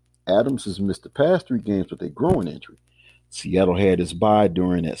Wednesday. Adams has missed the past 3 games with a groin injury. Seattle had his bye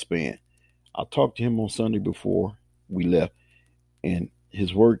during that span. I talked to him on Sunday before we left, and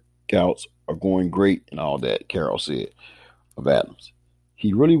his workouts are going great and all that, Carroll said of Adams.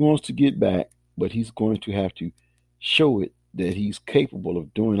 He really wants to get back, but he's going to have to show it that he's capable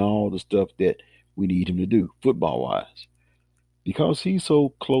of doing all the stuff that we need him to do, football-wise. Because he's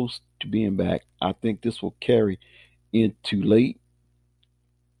so close to being back, I think this will carry into late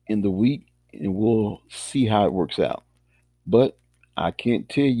in the week, and we'll see how it works out. But I can't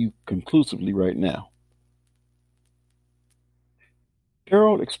tell you conclusively right now.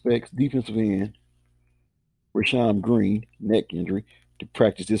 Carroll expects defensive end Rashawn Green, neck injury, to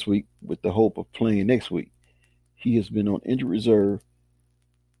practice this week with the hope of playing next week. He has been on injured reserve,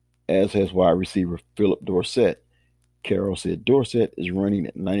 as has wide receiver Philip Dorsett. Carroll said Dorsett is running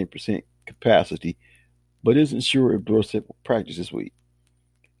at 90% capacity, but isn't sure if Dorsett will practice this week.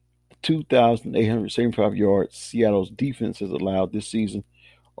 The 2,875 yards Seattle's defense has allowed this season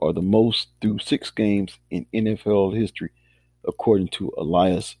are the most through 6 games in NFL history, according to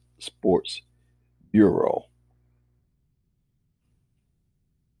Elias Sports Bureau.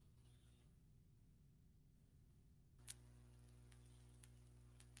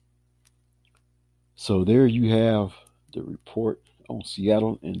 So there you have the report on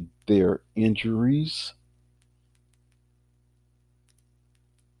Seattle and their injuries.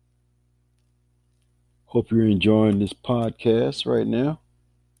 Hope you're enjoying this podcast right now.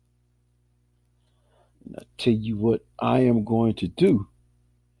 And I tell you what I am going to do.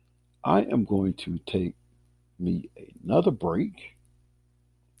 I am going to take me another break.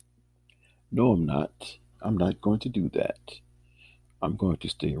 No, I'm not. I'm not going to do that. I'm going to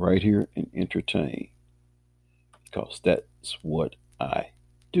stay right here and entertain, because that's what I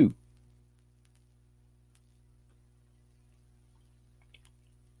do.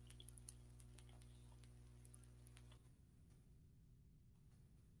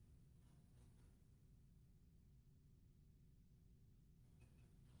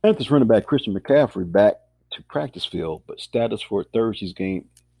 Panthers running back Christian McCaffrey back to practice field, but status for Thursday's game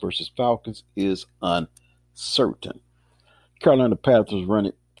versus Falcons is uncertain. Carolina Panthers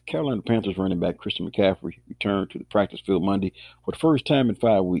running back Christian McCaffrey returned to the practice field Monday for the first time in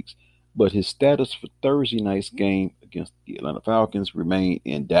 5 weeks, but his status for Thursday night's game against the Atlanta Falcons remained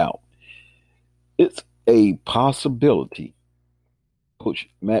in doubt. It's a possibility, Coach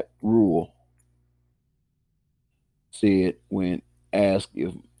Matt Rhule said when asked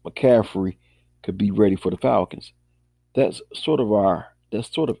if McCaffrey could be ready for the Falcons. That's sort of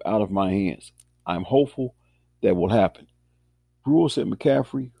out of my hands. I'm hopeful that will happen. Rhule said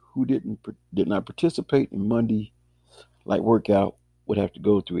McCaffrey, who did not participate in Monday light workout, would have to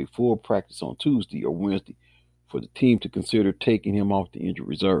go through a full practice on Tuesday or Wednesday for the team to consider taking him off the injured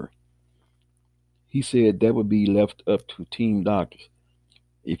reserve. He said that would be left up to team doctors.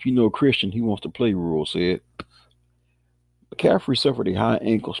 If you know Christian, he wants to play, Rhule said. McCaffrey suffered a high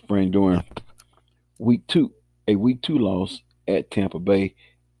ankle sprain during a week 2 loss at Tampa Bay,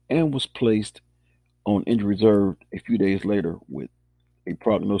 and was placed on injury reserve a few days later with a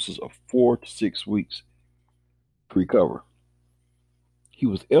prognosis of 4 to 6 weeks to recover. He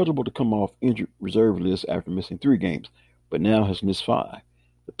was eligible to come off injured reserve list after missing 3 games, but now has missed 5.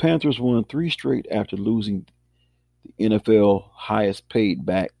 The Panthers won 3 straight after losing the NFL highest paid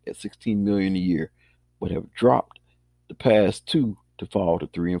back at $16 million a year, but have dropped the past 2 to fall to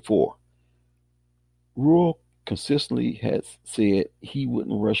 3 and 4. Rhule consistently has said he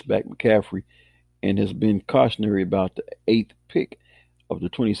wouldn't rush back McCaffrey and has been cautionary about the 8th pick of the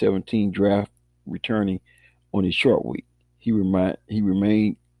 2017 draft returning on his short week. He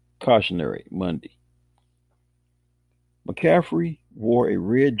remained cautionary Monday. McCaffrey wore a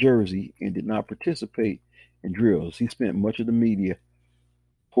red jersey and did not participate in drills. He spent much of the media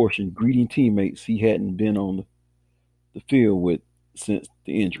portion greeting teammates he hadn't been on the field with since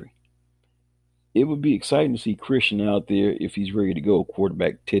the injury. It would be exciting to see Christian out there if he's ready to go,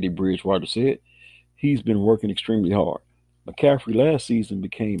 quarterback Teddy Bridgewater said. He's been working extremely hard. McCaffrey last season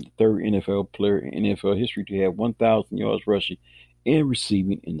became the third NFL player in NFL history to have 1,000 yards rushing and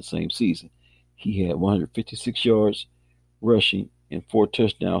receiving in the same season. He had 156 yards rushing and 4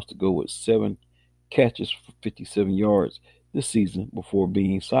 touchdowns to go with 7 catches for 57 yards this season before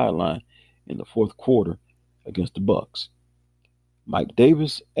being sidelined in the fourth quarter against the Bucs. Mike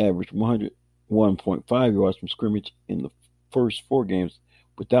Davis averaged 101.5 yards from scrimmage in the first 4 games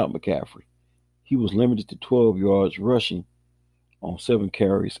without McCaffrey. He was limited to 12 yards rushing on 7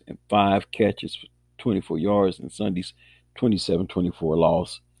 carries and 5 catches for 24 yards in Sunday's 27-24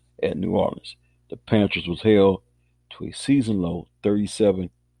 loss at New Orleans. The Panthers was held to a season-low 37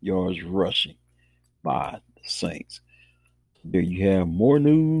 yards rushing by the Saints. There you have more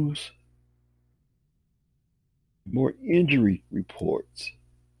news, more injury reports.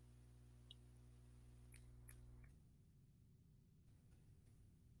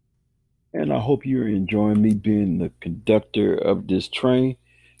 And I hope you're enjoying me being the conductor of this train,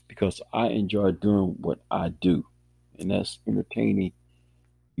 because I enjoy doing what I do, and that's entertaining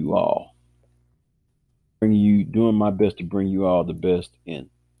you all. Doing my best to bring you all the best in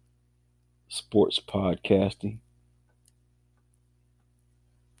sports podcasting.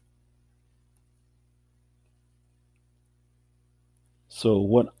 So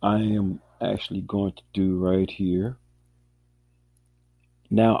what I am actually going to do right here,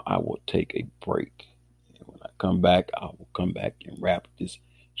 now I will take a break. And when I come back, I will come back and wrap this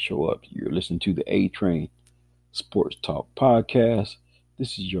show up. You're listening to the A-Train Sports Talk Podcast.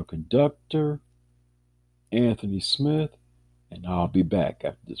 This is your conductor, Anthony Smith, and I'll be back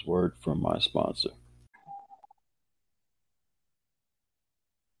after this word from my sponsor.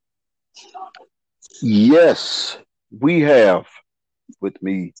 Yes, we have with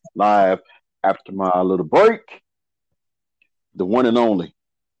me live after my little break, the one and only.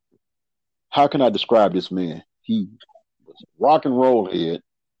 How can I describe this man? He was a rock and roll head.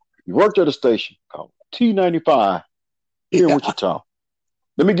 He worked at a station called T95 here in Wichita.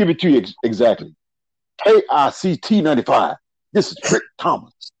 Let me give it to you exactly. KICT 95. This is Rick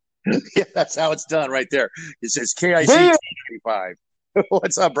Thomas. Yeah, that's how it's done right there. It says KICT 95.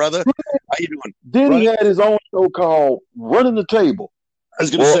 What's up, brother? How you doing? Then he had his own show called Running the Table. I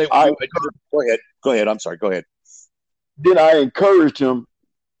was going to say, go ahead. Go ahead. I'm sorry. Go ahead. Then I encouraged him.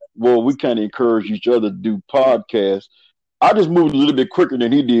 Well, we kind of encourage each other to do podcasts. I just moved a little bit quicker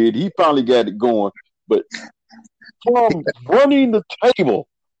than he did. He finally got it going. But from Running the Table,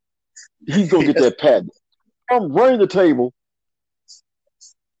 he's going to get that patent. From Running the Table,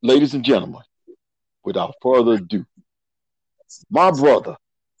 ladies and gentlemen, without further ado, my brother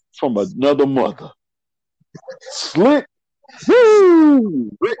from another mother, Slick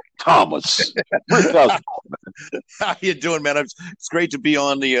Rick Thomas. Rick, how you doing, man? It's great to be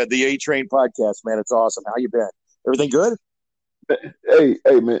on the A-Train podcast, man. It's awesome. How you been? Everything good? Hey,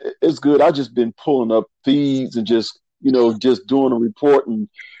 man, it's good. I just been pulling up feeds and just doing a report, and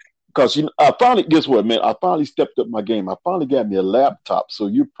because I finally, guess what, man? I finally stepped up my game. I finally got me a laptop, so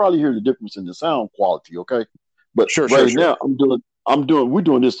you probably hear the difference in the sound quality, okay? But sure. Now we're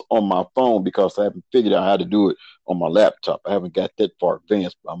doing this on my phone because I haven't figured out how to do it on my laptop. I haven't got that far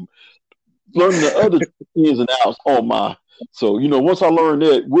advanced, but I'm learning the other ins and outs on my. So once I learn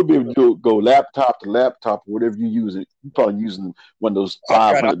that, we'll be able to go laptop to laptop, or whatever you use it. You're probably using one of those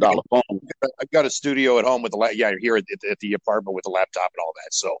 $500 phones. I've got a studio at home with here at the apartment with a laptop and all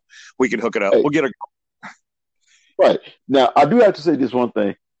that, so we can hook it up. Hey, we'll get it. Right now, I do have to say this one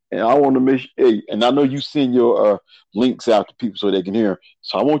thing. And I want to make sure, and I know you send your links out to people so they can hear.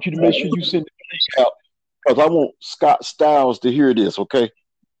 So I want you to make sure you send the link out, because I want Scott Styles to hear this, okay?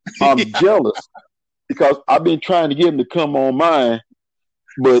 I'm jealous because I've been trying to get him to come on mine,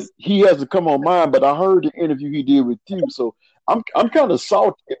 but he hasn't come on mine. But I heard the interview he did with you, so I'm kind of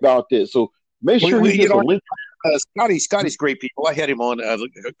salty about that. So make sure he gets a link. Scotty's great people. I had him on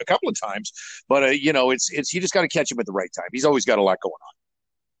a couple of times, but it's you just got to catch him at the right time. He's always got a lot going on.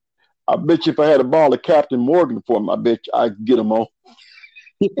 I bet you if I had a ball of Captain Morgan for him, I bet you I could get him on.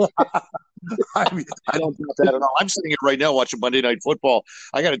 I don't doubt that at all. I'm sitting here right now watching Monday Night Football.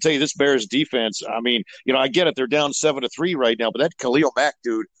 I got to tell you, this Bears defense, I mean, I get it. They're down 7-3 right now, but that Khalil Mack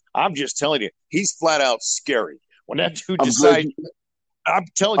dude, I'm just telling you, he's flat out scary. When that dude decides, I'm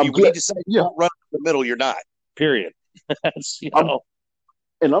telling you, when he decides you don't run in the middle, you're not, period. That's,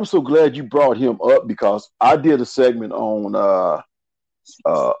 And I'm so glad you brought him up, because I did a segment on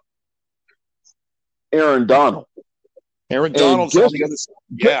Aaron Donald. Aaron Donald's on the other side.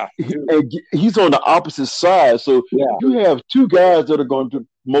 Yeah. And he's on the opposite side. So you have two guys that are going to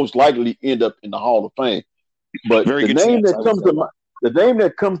most likely end up in the Hall of Fame. But the name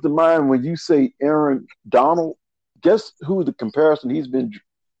that comes to mind when you say Aaron Donald, guess who the comparison he's been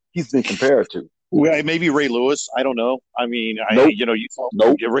compared to? Well, maybe Ray Lewis. I don't know. I mean, Nope.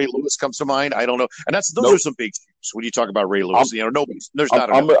 Ray Lewis comes to mind. I don't know. And those are some big names when you talk about Ray Lewis. There's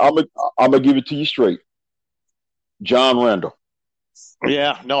not. I'm gonna give it to you straight. John Randall.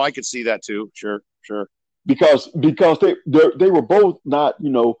 Yeah, no, I could see that too. Sure. Because they were both not,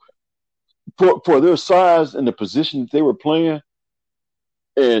 for their size and the position that they were playing.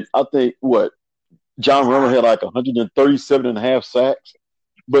 And I think John Randall had like 137.5 sacks.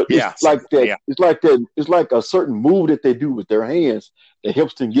 But it's like that. Yeah. It's like that. It's like a certain move that they do with their hands that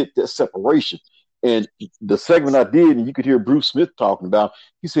helps them get that separation. And the segment I did, and you could hear Bruce Smith talking about,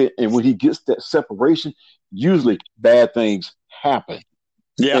 he said, and when he gets that separation, usually bad things happen.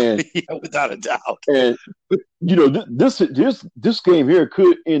 Yeah, without a doubt. And this game here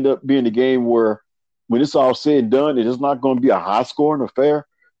could end up being a game where, when it's all said and done, it is not going to be a high-scoring affair.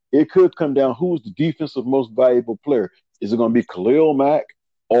 It could come down who's the defensive most valuable player. Is it going to be Khalil Mack?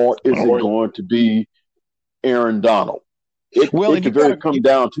 Or is it going to be Aaron Donald? It could very come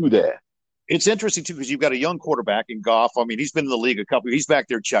down to that. It's interesting too because you've got a young quarterback in Goff. I mean, he's been in the league He's back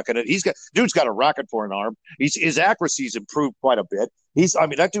there chucking it. Dude's got a rocket for an arm. His accuracy's improved quite a bit.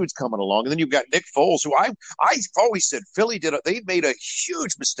 That dude's coming along. And then you've got Nick Foles, who I've always said Philly they made a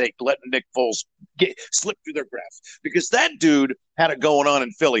huge mistake letting Nick Foles slip through their grasp because that dude had it going on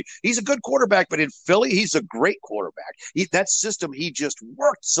in Philly. He's a good quarterback, but in Philly, he's a great quarterback. That system he just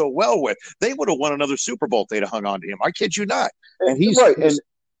worked so well with. They would have won another Super Bowl if they'd have hung on to him. I kid you not. And he's right. And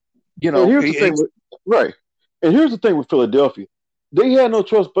here's the thing with Philadelphia. They had no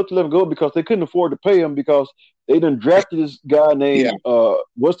choice but to let him go because they couldn't afford to pay him because they done drafted this guy named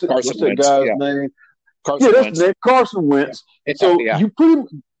what's that guy's name? That's the name, Carson Wentz. So you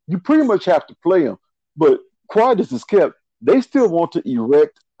pretty much have to play him. But quiet as is kept, they still want to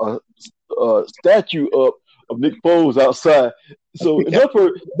erect a statue up of Nick Foles outside. So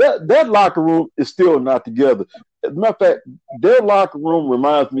that locker room is still not together. As a matter of fact, their locker room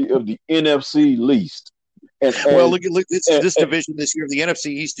reminds me of the NFC least. Look at this division this year. The NFC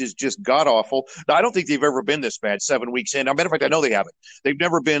East is just god awful. Now, I don't think they've ever been this bad 7 weeks in. As a matter of fact, I know they haven't. They've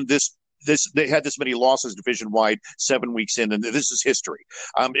never been this. They had this many losses division wide 7 weeks in, and this is history.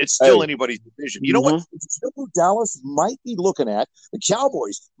 It's still anybody's division. You know what? Dallas might be looking at, the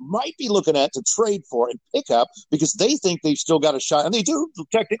Cowboys might be looking at to trade for and pick up because they think they've still got a shot, and they do.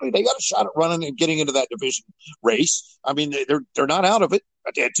 Technically, they got a shot at running and getting into that division race. I mean, they're not out of it.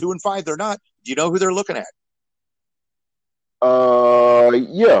 At 2-5, they're not. Do you know who they're looking at?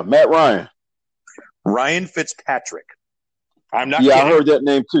 Matt Ryan. Ryan Fitzpatrick. I'm not. Yeah, kidding. I heard that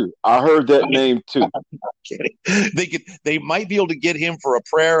name too. I'm not kidding. They might be able to get him for a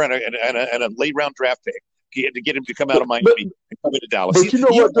prayer and a late round draft pick to get him to come out of Miami and come into Dallas. But you know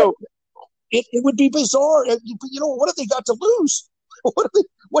what though? It would be bizarre. What have they got to lose?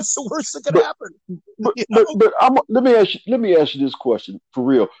 What's the worst that could happen? Let me ask you this question for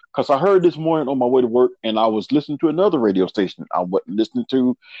real, because I heard this morning on my way to work, and I was listening to another radio station. I wasn't listening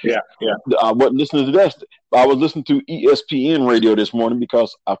to I wasn't listening to that. I was listening to ESPN radio this morning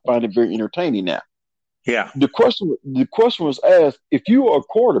because I find it very entertaining now. Yeah. The question was asked: if you are a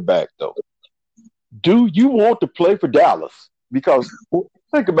quarterback, though, do you want to play for Dallas? Because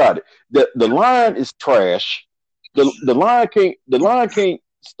think about it. The line is trash. The line can't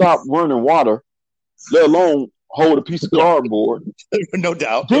stop running water, let alone hold a piece of cardboard. No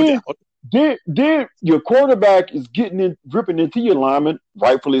doubt. Then your quarterback is ripping into your lineman,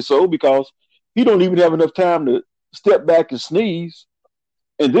 rightfully so, because he don't even have enough time to step back and sneeze.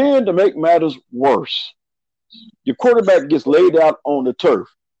 And then to make matters worse, your quarterback gets laid out on the turf.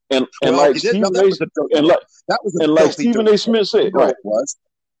 And like Stephen A. Smith said, right?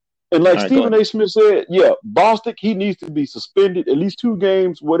 And like Stephen A. Smith said, Bostic, he needs to be suspended at least 2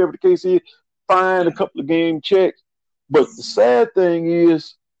 games, whatever the case is, fined a couple of game checks. But the sad thing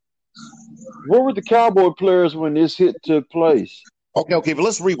is, where were the Cowboy players when this hit took place? Okay, but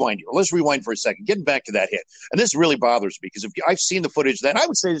let's rewind here. Let's rewind for a second. Getting back to that hit. And this really bothers me because if I've seen the footage then I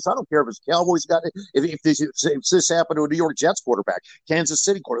would say this, I don't care if it's Cowboys got it, if this happened to a New York Jets quarterback, Kansas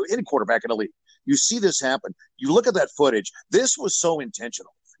City quarterback, any quarterback in the league. You see this happen. You look at that footage. This was so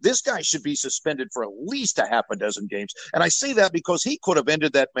intentional. This guy should be suspended for at least a half a dozen games. And I say that because he could have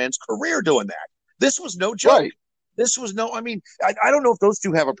ended that man's career doing that. This was no joke. Right. This was I don't know if those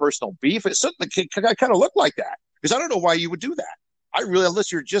two have a personal beef. It certainly kind of looked like that because I don't know why you would do that.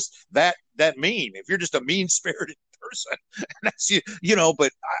 Unless you're just that mean. If you're just a mean-spirited person, that's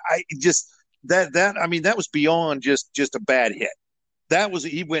but I just that was beyond just a bad hit.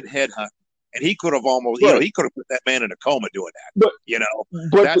 He went headhunting. And he could have almost, he could have put that man in a coma doing that.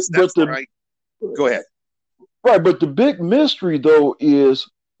 Go ahead. Right, but the big mystery though is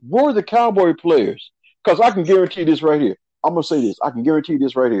were the Cowboy players? Because I can guarantee this right here. I'm gonna say this. I can guarantee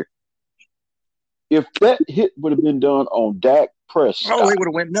this right here. If that hit would have been done on Dak Prescott, they would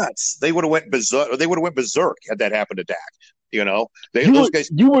have went nuts. They would have went berserk. They would have went berserk had that happened to Dak. You know, you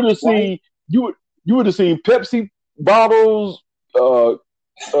would have seen Pepsi bottles. It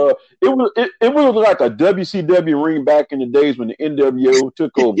was like a WCW ring back in the days when the NWO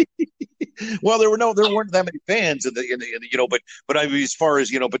took over. Well, there weren't that many fans in the but I mean, as far as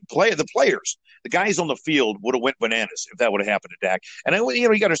the players, the guys on the field would have went bananas if that would have happened to Dak. And you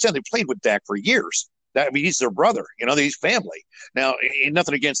got to understand they played with Dak for years. He's their brother, he's family. Now,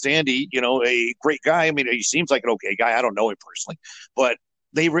 nothing against Andy, a great guy. I mean, he seems like an okay guy. I don't know him personally, but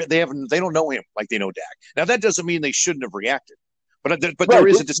they don't know him like they know Dak. Now, that doesn't mean they shouldn't have reacted, but there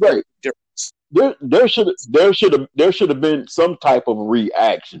is a distinct difference. There should have been some type of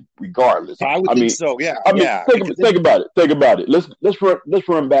reaction, regardless. I think so. Yeah. Think about it. Let's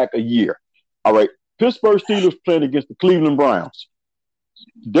run back a year. All right, Pittsburgh Steelers playing against the Cleveland Browns.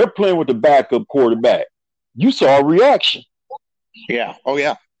 They're playing with the backup quarterback. You saw a reaction. Yeah. Oh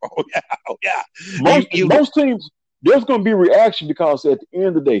yeah. Most teams, there's going to be a reaction because at the end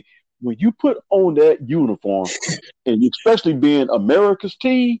of the day, when you put on that uniform, and especially being America's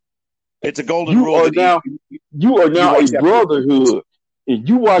team, it's a golden rule. You are now a brotherhood, and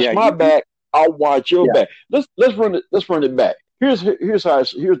you watch my back, I'll watch your back. Let's run it back. Here's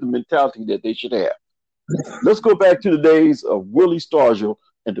the mentality that they should have. Let's go back to the days of Willie Stargell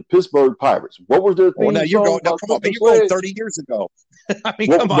and the Pittsburgh Pirates. What was their theme song? You're going 30 years ago. I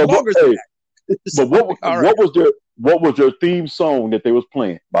mean, come on, longer than that. What was their theme song that they was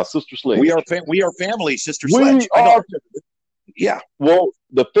playing by Sister Sledge? We are family, Sister Sledge. Yeah. Well,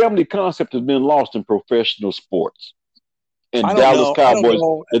 the family concept has been lost in professional sports. And the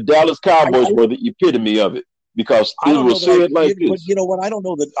Dallas Cowboys were the epitome of it. Because it was said like this. But you know what? I don't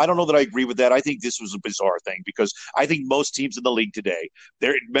know that I agree with that. I think this was a bizarre thing because I think most teams in the league today,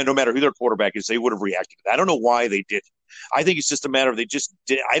 no matter who their quarterback is, they would have reacted to that. I don't know why they didn't. I think it's just a matter of they just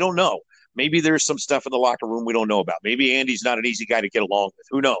did. I don't know. Maybe there's some stuff in the locker room we don't know about. Maybe Andy's not an easy guy to get along with.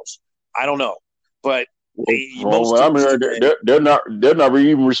 Who knows? I don't know. But they're not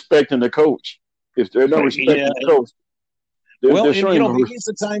even respecting the coach. If they're not respecting the coach.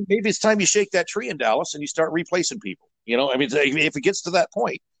 Maybe it's time you shake that tree in Dallas and you start replacing people. I mean, if it gets to that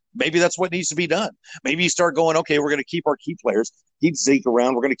point, maybe that's what needs to be done. Maybe you start going, okay, we're going to keep our key players, keep Zeke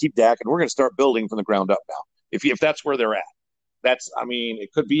around, we're going to keep Dak, and we're going to start building from the ground up now. If that's where they're at, it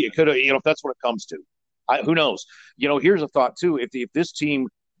could, if that's what it comes to. Who knows? Here's a thought too. If this team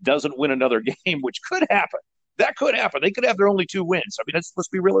doesn't win another game, which could happen, that could happen. They could have their only 2 wins. I mean, let's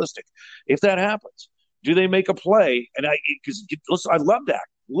be realistic. If that happens. Do they make a play? And I love Dak,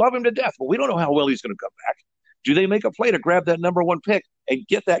 love him to death, but we don't know how well he's going to come back. Do they make a play to grab that number 1 pick and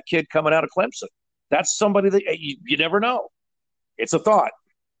get that kid coming out of Clemson? That's somebody that you never know. It's a thought.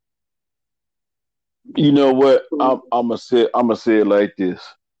 You know what? I'm gonna say it like this.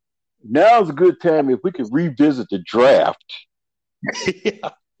 Now's a good time if we could revisit the draft. Yeah.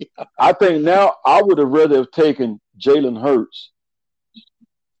 I think now I would have rather have taken Jalen Hurts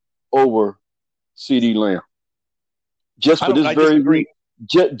over CD Lamb. Just for this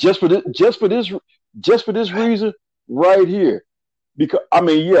reason right here. Because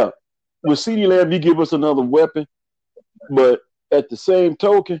with CD Lamb you give us another weapon, but at the same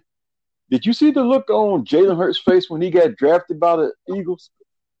token, did you see the look on Jalen Hurts' face when he got drafted by the Eagles?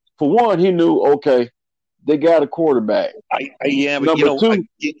 For one, he knew, okay, they got a quarterback. Number 2,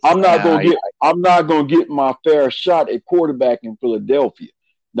 I'm not gonna get my fair shot at quarterback in Philadelphia.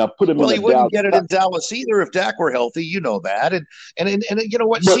 Now put him. Well, he wouldn't get it in Dallas either if Dak were healthy. You know that, and you know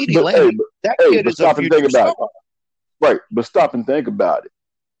what, CeeDee Lamb, that kid is a future star. Right, but stop and think about it.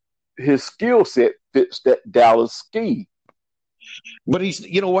 His skill set fits that Dallas scheme. But he's,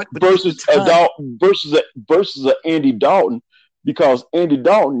 versus a Andy Dalton, because Andy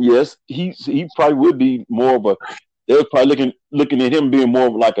Dalton, yes, he probably would be more of a. They're probably looking at him being more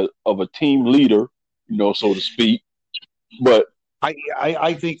of like a team leader, so to speak, but.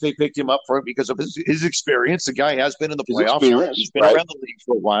 I think they picked him up for it because of his experience. The guy has been in the playoffs. He's been around the league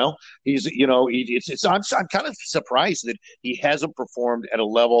for a while. He's, I'm kind of surprised that he hasn't performed at a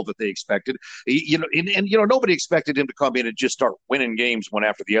level that they expected. Nobody expected him to come in and just start winning games one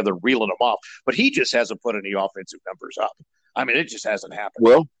after the other, reeling them off. But he just hasn't put any offensive numbers up. I mean, it just hasn't happened.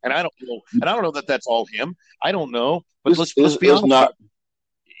 Well, and I don't know that that's all him. I don't know. But let's be honest.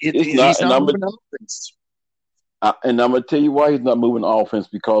 He's not moving offense. And I'm going to tell you why he's not moving offense,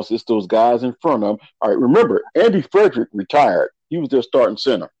 because it's those guys in front of him. All right, remember, Andy Frederick retired. He was their starting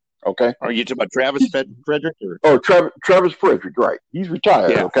center. Okay. Are you talking about Travis Frederick? Travis Frederick, right. He's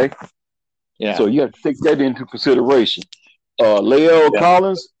retired, okay? Yeah. So you have to take that into consideration. Lael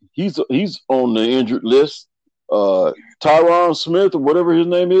Collins, he's on the injured list. Tyron Smith, or whatever his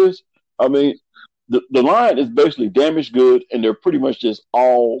name is. I mean, the line is basically damaged good, and they're pretty much just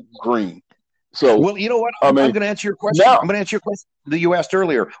all green. So, well, you know what? I'm going to answer your question. I'm going to answer your question that you asked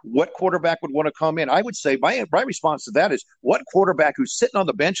earlier. What quarterback would want to come in? I would say my response to that is what quarterback who's sitting on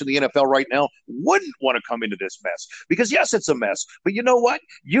the bench in the NFL right now wouldn't want to come into this mess? Because, yes, it's a mess. But you know what?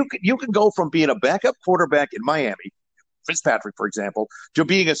 You can go from being a backup quarterback in Miami, Fitzpatrick, for example, to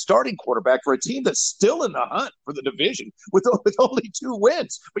being a starting quarterback for a team that's still in the hunt for the division with only 2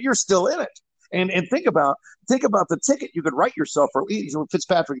 wins, but you're still in it. And think about the ticket you could write yourself for.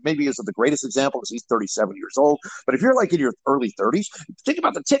 Fitzpatrick maybe isn't the greatest example because he's 37 years old. But if you're like in your early 30s, think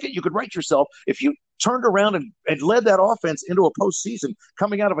about the ticket you could write yourself if you turned around and led that offense into a postseason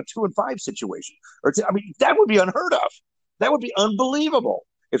coming out of a 2-5 situation. I mean, that would be unheard of. That would be unbelievable.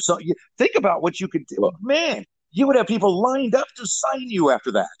 If so, think about what you could do. Man, you would have people lined up to sign you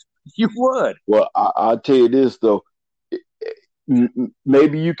after that. You would. Well, I'll tell you this, though.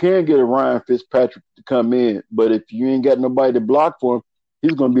 Maybe you can get a Ryan Fitzpatrick to come in, but if you ain't got nobody to block for him,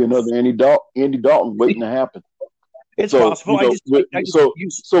 he's going to be another Andy Dalton waiting to happen. It's possible.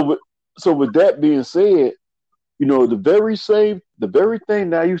 So with that being said, the very thing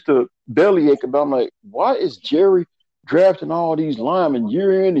that I used to bellyache about, I'm like, why is Jerry drafting all these linemen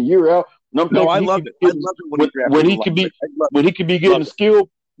year in and year out? I loved it. I loved it when he could be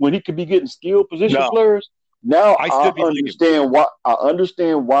getting skilled position players. Now I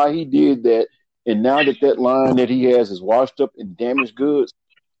understand why he did that, and now that line that he has is washed up in damaged goods,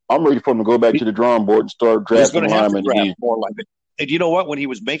 I'm ready for him to go back to the drawing board and start drafting linemen again. More like it. And you know what? When he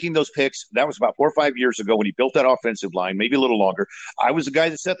was making those picks, that was about 4 or 5 years ago when he built that offensive line, maybe a little longer. I was the guy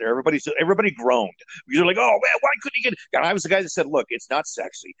that sat there. Everybody groaned. You're like, oh, man, why couldn't he get it? And I was the guy that said, look, it's not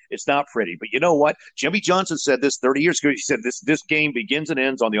sexy. It's not pretty. But you know what? Jimmy Johnson said this 30 years ago. He said this game begins and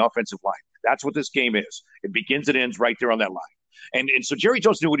ends on the offensive line. That's what this game is. It begins and ends right there on that line. And so Jerry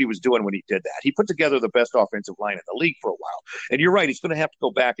Jones knew what he was doing when he did that. He put together the best offensive line in the league for a while. And you're right, he's going to have to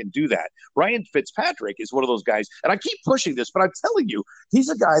go back and do that. Ryan Fitzpatrick is one of those guys, and I keep pushing this, but I'm telling you, he's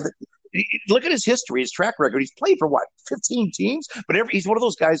a guy that – look at his history, his track record. He's played for, 15 teams? But he's one of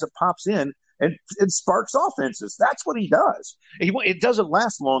those guys that pops in and sparks offenses. That's what he does. It doesn't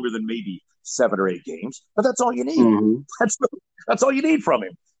last longer than maybe 7 or 8 games, but that's all you need. Mm-hmm. That's all you need from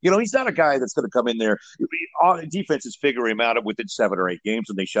him. He's not a guy that's going to come in there. Defenses figure him out within 7 or 8 games,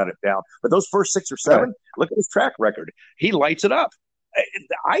 and they shut it down. But those first 6 or 7, look at his track record. He lights it up.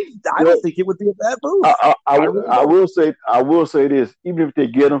 I don't think it would be a bad move. I will say this: even if they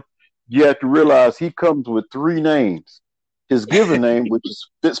get him, you have to realize he comes with 3 names. His given name, which is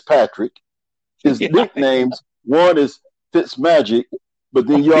Fitzpatrick. His nicknames, one is Fitzmagic, but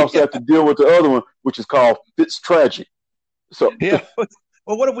then you also have to deal with the other one, which is called Fitztragic. So yeah.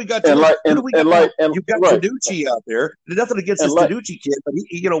 Well, what have we got? You've got Danucci out there. Nothing against this Danucci kid, but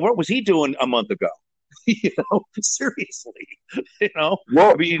what was he doing a month ago? Seriously.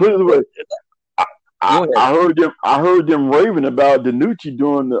 Well, I heard them raving about Danucci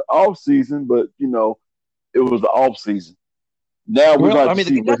during the off season, but it was the off season. Now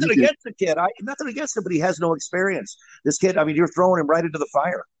nothing against the kid. Nothing against him, but he has no experience. This kid, you're throwing him right into the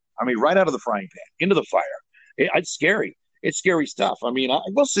fire. Right out of the frying pan into the fire. It's scary. It's scary stuff.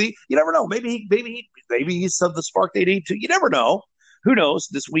 We'll see. You never know. Maybe he's the spark they need to. You never know. Who knows?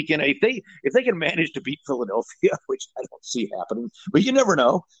 This weekend, if they can manage to beat Philadelphia, which I don't see happening, but you never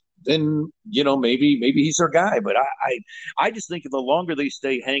know. Then maybe he's their guy. But I just think the longer they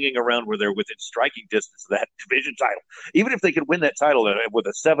stay hanging around where they're within striking distance of that division title, even if they could win that title with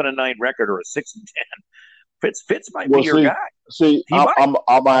a 7-9 record or a 6-10. Fitz might be your guy. See, I'm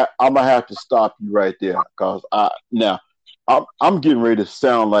gonna have to stop you right there because I'm getting ready to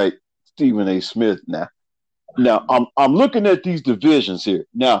sound like Stephen A. Smith now. Now I'm looking at these divisions here.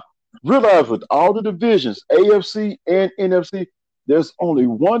 Now realize with all the divisions, AFC and NFC, there's only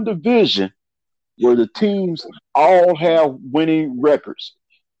one division where the teams all have winning records,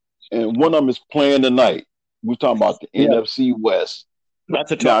 and one of them is playing tonight. We're talking about the NFC West.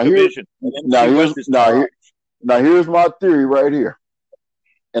 That's a tough division. Now here's my theory right here,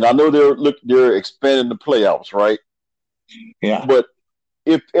 and I know they're expanding the playoffs, right? Yeah. But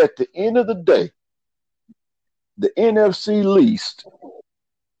if at the end of the day, the NFC least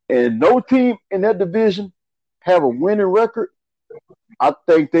and no team in that division have a winning record, I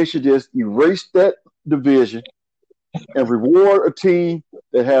think they should just erase that division and reward a team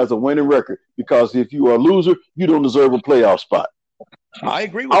that has a winning record. Because if you are a loser, you don't deserve a playoff spot. I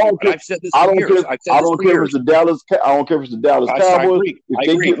agree with you. I've said this for years. I don't care if it's the Dallas Cowboys.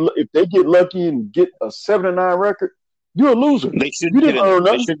 If they get lucky and get a 7-9 record, you're a loser. They should get in.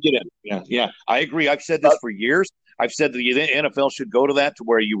 They should get in. Yeah. I agree. I've said this for years. I've said the NFL should go to that, to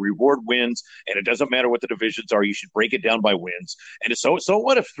where you reward wins, and it doesn't matter what the divisions are. You should break it down by wins. And so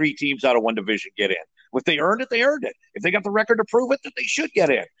what if 3 teams out of one division get in? If they earned it, they earned it. If they got the record to prove it, then they should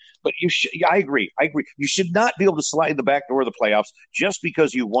get in. But I agree. You should not be able to slide the back door of the playoffs just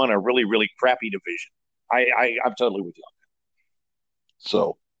because you won a really, really crappy division. I'm totally with you on that.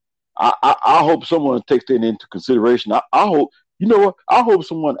 So I hope someone takes that into consideration. I hope. You know what? I hope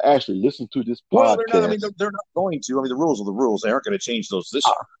someone actually listens to this podcast. Well, they're not going to. I mean, the rules are the rules. They aren't going to change those this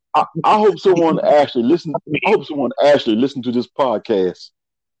year. I hope someone actually listens. I hope someone actually listen to this podcast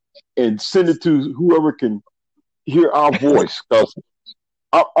and send it to whoever can hear our voice. Because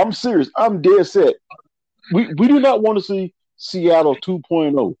I'm serious. I'm dead set. We do not want to see Seattle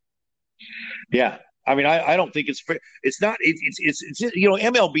 2.0. Yeah. I mean, I don't think it's fair. It's not. It's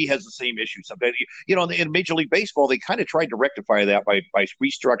MLB has the same issue sometimes. In Major League Baseball, they kind of tried to rectify that by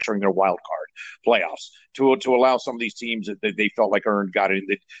restructuring their wild card playoffs to allow some of these teams that they felt like got in,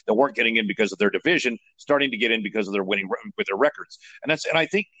 that weren't getting in because of their division, starting to get in because of their winning with their records. And I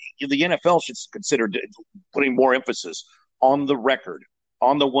think the NFL should consider putting more emphasis on the record,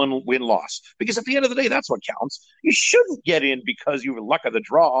 on the one win-loss. Because at the end of the day, that's what counts. You shouldn't get in because you were luck of the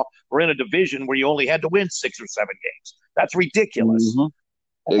draw or in a division where you only had to win 6 or 7 games. That's ridiculous.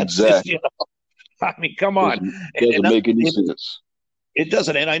 Mm-hmm. Exactly. I mean, come on. It doesn't make any sense. It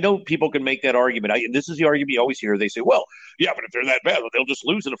doesn't. And I know people can make that argument. This is the argument you always hear. They say, well, yeah, but if they're that bad, they'll just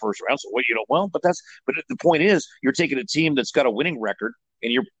lose in the first round. So, but the point is, you're taking a team that's got a winning record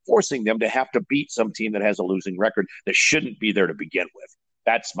and you're forcing them to have to beat some team that has a losing record that shouldn't be there to begin with.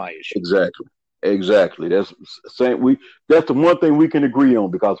 That's my issue. Exactly. That's the one thing we can agree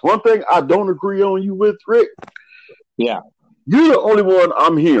on. Because one thing I don't agree on you with, Rick. Yeah. You're the only one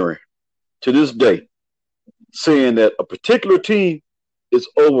I'm hearing to this day saying that a particular team is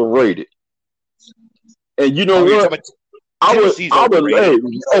overrated. And you know what? I would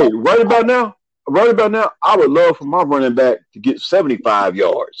right about now, I would love for my running back to get 75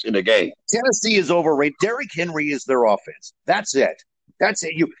 yards in a game. Tennessee is overrated. Derrick Henry is their offense. That's it.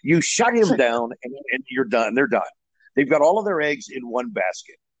 You shut him down and you're done. They're done. They've got all of their eggs in one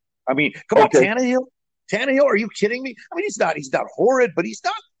basket. I mean, come on, Tannehill. Tannehill, are you kidding me? I mean, he's not horrid, but he's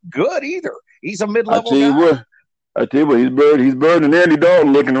not good either. He's a mid-level guy. I tell you what, he's better than Andy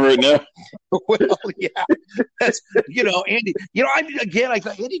Dalton looking right now. Well, yeah, that's Andy. I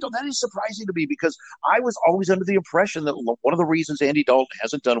thought Andy Dalton. That is surprising to me because I was always under the impression that one of the reasons Andy Dalton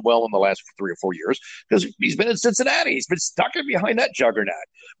hasn't done well in the last 3 or 4 years because he's been in Cincinnati. He's been stuck in behind that juggernaut.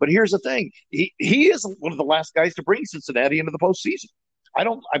 But here's the thing: he is one of the last guys to bring Cincinnati into the postseason.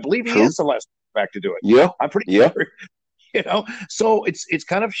 I believe he is the last back to do it. Yeah, I'm pretty sure. So it's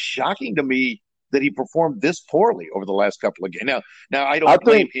kind of shocking to me that he performed this poorly over the last couple of games. Now I don't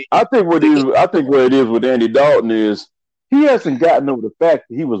blame him. I think what it is with Andy Dalton is he hasn't gotten over the fact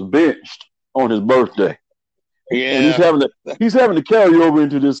that he was benched on his birthday. Yeah, and he's having to carry over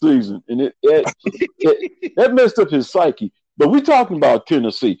into this season, and that messed up his psyche. But we're talking about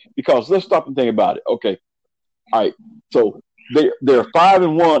Tennessee because let's stop and think about it. Okay, all right. So they're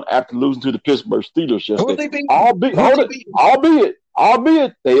 5-1 after losing to the Pittsburgh Steelers yesterday.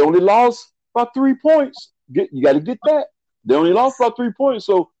 Albeit they only lost by 3 points. You got to get that. They only lost by 3 points,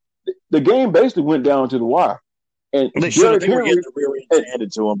 so the game basically went down to the wire. And they were getting the rear end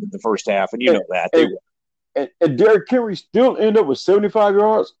handed to them in the first half, and you know that. And Derrick Henry still ended up with 75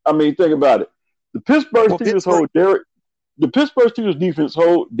 yards. I mean, think about it. The Pittsburgh Steelers defense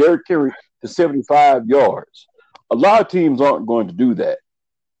hold Derrick Henry to 75 yards. A lot of teams aren't going to do that.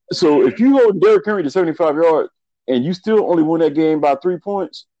 So if you hold Derrick Henry to 75 yards and you still only win that game by 3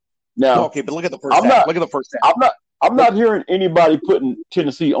 points, now, okay, but look at the first half. Look at the first half. I'm not hearing anybody putting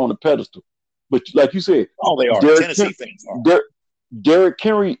Tennessee on the pedestal. But like you said, they are. Tennessee fans are. Derrick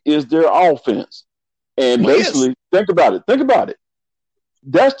Henry is their offense. And basically, think about it.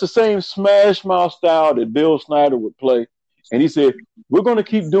 That's the same smash mouth style that Bill Snyder would play. And he said, we're going to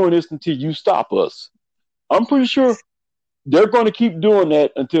keep doing this until you stop us. I'm pretty sure they're going to keep doing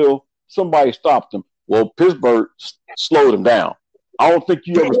that until somebody stops them. Well, Pittsburgh slowed them down. I don't think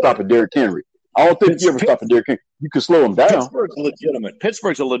you ever stop at Derrick Henry. You can slow him down.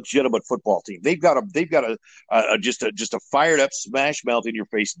 Pittsburgh's a legitimate football team. They've got just a fired up, smash mouth in your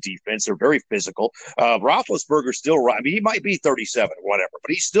face defense. They're very physical. Roethlisberger's still. I mean, he might be 37 or whatever,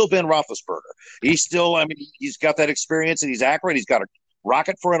 but he's still Ben Roethlisberger. He's still. I mean, he's got that experience and he's accurate. He's got a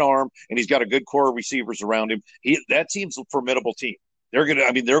rocket for an arm and he's got a good core of receivers around him. That team's a formidable team. They're going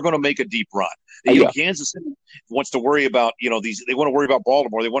to make a deep run. Kansas City wants to worry about, they want to worry about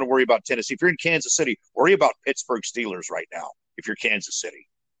Baltimore. They want to worry about Tennessee. If you're in Kansas City, worry about Pittsburgh Steelers right now. If you're Kansas City.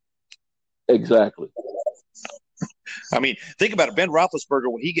 Exactly. I mean, think about it. Ben Roethlisberger,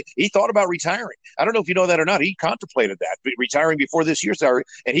 when he thought about retiring. I don't know if you know that or not. He contemplated that, retiring before this year started.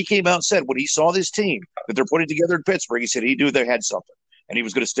 And he came out and said when he saw this team that they're putting together in Pittsburgh, he said he knew they had something. And he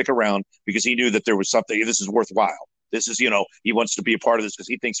was going to stick around because he knew that there was something. This is worthwhile. This is, he wants to be a part of this because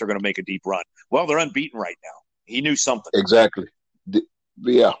he thinks they're going to make a deep run. Well, they're unbeaten right now. He knew something. Exactly.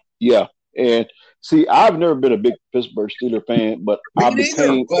 Yeah. And see, I've never been a big Pittsburgh Steelers fan, but I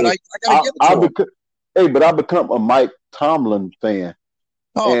became a Mike Tomlin fan.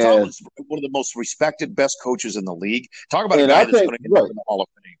 Oh, Tomlin's one of the most respected, best coaches in the league. Talk about a guy that's going to end up in the Hall of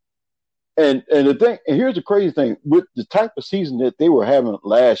Fame. And the thing, and here's the crazy thing, with the type of season that they were having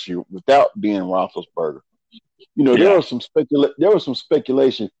last year without being Roethlisberger, there was some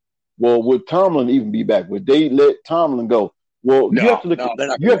speculation. Well, would Tomlin even be back? Would they let Tomlin go? Well, you have to look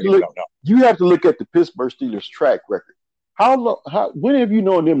at the Pittsburgh Steelers track record. When have you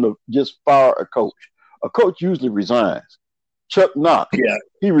known them to just fire a coach? A coach usually resigns. Chuck Knox,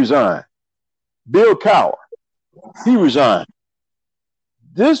 he resigned. Bill Cowher, he resigned.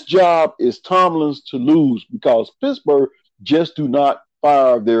 This job is Tomlin's to lose because Pittsburgh just do not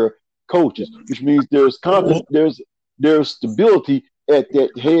fire their coaches, which means there's confidence, there's stability at that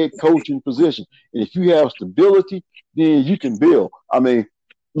head coaching position. And if you have stability, then you can build. I mean,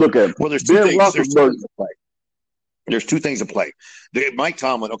 look at there's two things at play. Mike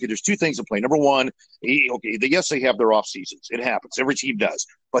Tomlin, there's two things at play. Number one, yes, they have their off seasons. It happens. Every team does.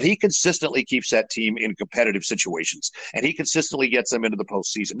 But he consistently keeps that team in competitive situations, and he consistently gets them into the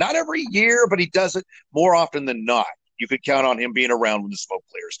postseason. Not every year, but he does it more often than not. You could count on him being around when the smoke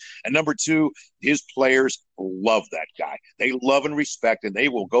clears. And number two, his players love that guy. They love and respect, and they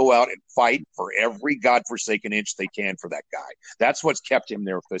will go out and fight for every godforsaken inch they can for that guy. That's what's kept him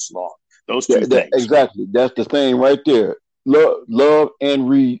there this long. Those two things. Exactly. That's the thing right there. Love and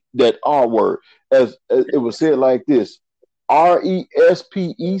read that R word. As it was said like this,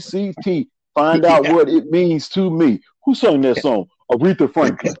 RESPECT. Find out what it means to me. Who sung that song? Aretha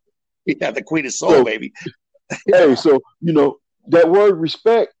Franklin. Yeah, the Queen of Soul, baby. Hey, so, that word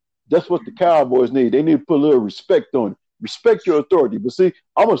respect, that's what the Cowboys need. They need to put a little respect on it. Respect your authority. But see,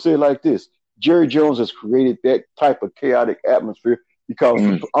 I'm going to say it like this. Jerry Jones has created that type of chaotic atmosphere because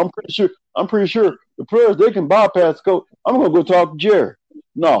I'm pretty sure the players, they can bypass coach. I'm going to go talk to Jerry.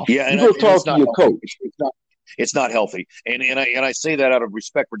 No, you go talk to your coach. It's not healthy, and I say that out of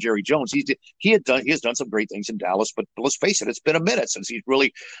respect for Jerry Jones. He has done some great things in Dallas, but let's face it, it's been a minute since he's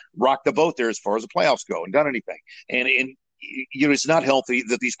really rocked the boat there as far as the playoffs go and done anything. And it's not healthy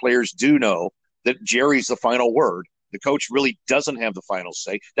that these players do know that Jerry's the final word. The coach really doesn't have the final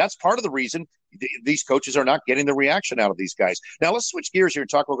say. That's part of the reason these coaches are not getting the reaction out of these guys. Now, let's switch gears here and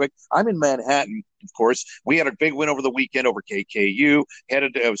talk real quick. I'm in Manhattan, of course. We had a big win over the weekend over KKU,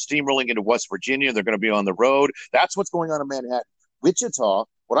 headed steamrolling into West Virginia. They're going to be on the road. That's what's going on in Manhattan. Wichita,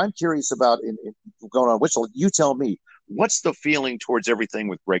 what I'm curious about in going on Wichita, you tell me, what's the feeling towards everything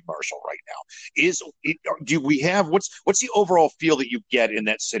with Greg Marshall right now? Do we have what's the overall feel that you get in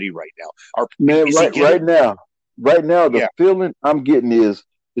that city right now? Right now, the feeling I'm getting is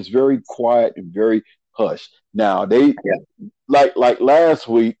it's very quiet and very hushed. Now they like last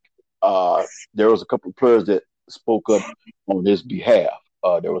week, there was a couple of players that spoke up on his behalf.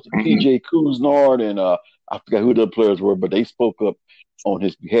 There was a PJ Kuznard and I forgot who the players were, but they spoke up on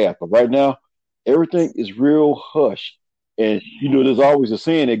his behalf. But right now, everything is real hush. And there's always a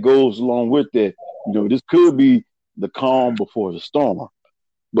saying that goes along with that. This could be the calm before the storm.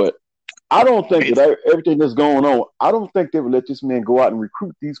 But I don't think that everything that's going on, I don't think they would let this man go out and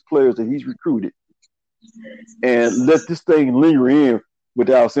recruit these players that he's recruited and let this thing linger in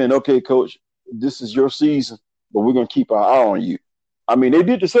without saying, okay, coach, this is your season, but we're going to keep our eye on you. I mean, they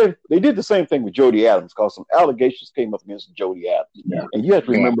did the same thing with Jody Adams because some allegations came up against Jody Adams. Yeah. And you have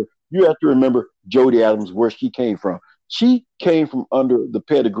to remember Jody Adams, where she came from. She came from under the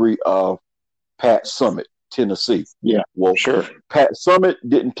pedigree of Pat Summitt, Tennessee. Yeah, well, sure. Pat Summitt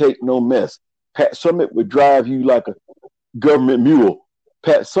didn't take no mess. Pat Summitt would drive you like a government mule.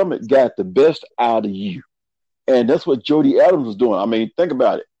 Pat Summitt got the best out of you. And that's what Jody Adams was doing. I mean, think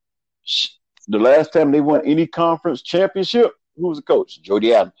about it. The last time they won any conference championship, who was the coach?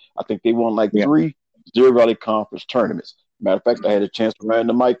 Jody Adams. I think they won 3 Zero Valley Conference tournaments. Matter of fact, I had a chance to run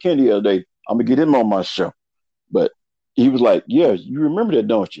into Mike Kennedy the other day. I'm going to get him on my show. But he was like, yeah, you remember that,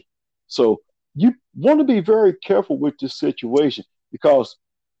 don't you? So you want to be very careful with this situation because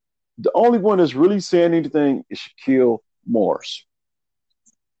the only one that's really saying anything is Shaquille Morris.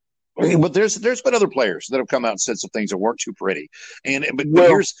 But there's been other players that have come out and said some things that weren't too pretty.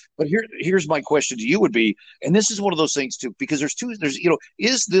 But here's my question to you would be, and this is one of those things too, because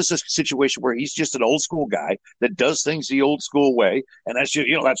is this a situation where he's just an old school guy that does things the old school way, and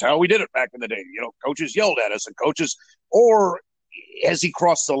that's how we did it back in the day. Coaches yelled at us, or has he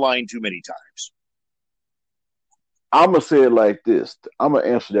crossed the line too many times? I'm gonna say it like this. I'm gonna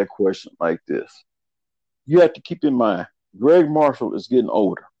answer that question like this. You have to keep in mind, Greg Marshall is getting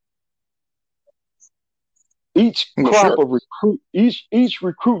older. Each crop of each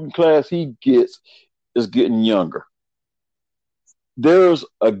recruiting class he gets is getting younger. There's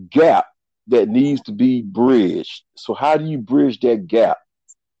a gap that needs to be bridged. So how do you bridge that gap?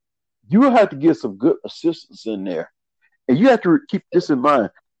 You have to get some good assistants in there. And you have to keep this in mind.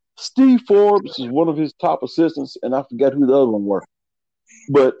 Steve Forbes is one of his top assistants, and I forgot who the other one were.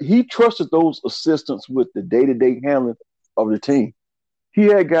 But he trusted those assistants with the day-to-day handling of the team. He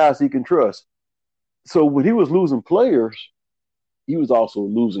had guys he can trust. So when he was losing players, he was also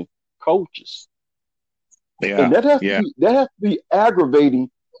losing coaches. Yeah, and that has to be aggravating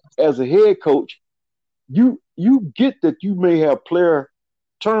as a head coach. You get that you may have player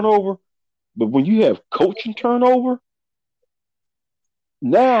turnover, but when you have coaching turnover,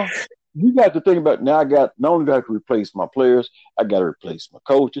 now you got to think about, now I got not only got to replace my players, I got to replace my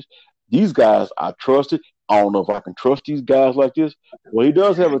coaches. These guys I trusted. I don't know if I can trust these guys like this. Well, he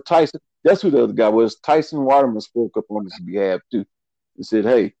does have a Tyson. That's who the other guy was. Tyson Waterman spoke up on his behalf too and said,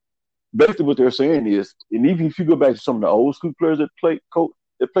 hey, basically what they're saying is, and even if you go back to some of the old school players that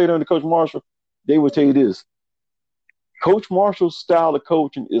played under Coach Marshall, they would tell you this. Coach Marshall's style of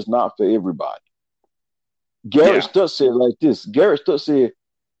coaching is not for everybody. Garrett Stutz said it like this. Garrett Stutz said,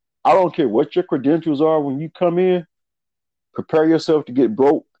 I don't care what your credentials are when you come in, prepare yourself to get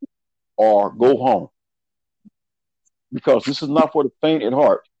broke or go home. Because this is not for the faint at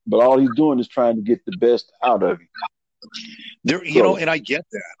heart. But all he's doing is trying to get the best out of you. And I get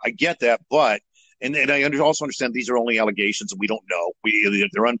that. But and I also understand these are only allegations, and we don't know.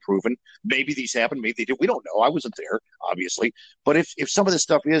 They're unproven. Maybe these happened. Maybe they did. We don't know. I wasn't there, obviously. But if some of this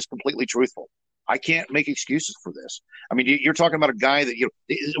stuff is completely truthful, I can't make excuses for this. I mean, you're talking about a guy that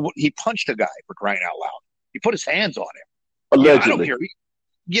he punched a guy, for crying out loud. He put his hands on him. Allegedly. I don't care.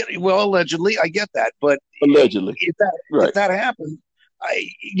 Yeah, well, allegedly, I get that, but allegedly, if that happened.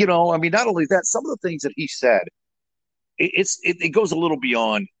 Not only that, some of the things that he said, it goes a little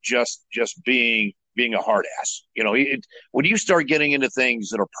beyond just being a hard ass. When you start getting into things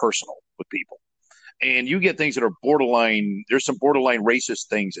that are personal with people, and you get things that are borderline, there's some borderline racist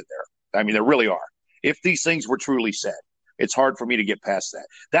things in there. I mean, there really are. If these things were truly said, it's hard for me to get past that.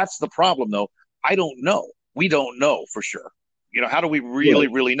 That's the problem, though. I don't know. We don't know for sure. How do we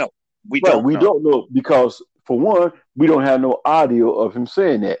really know? We don't know because, for one, we don't have no audio of him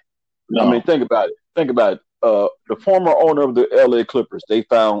saying that. No. I mean, think about it. The former owner of the LA Clippers, they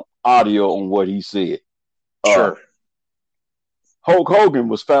found audio on what he said. Sure. Hulk Hogan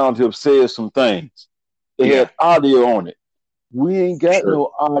was found to have said some things. They had audio on it. We ain't got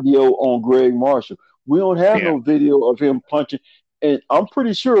no audio on Greg Marshall. We don't have no video of him punching. And I'm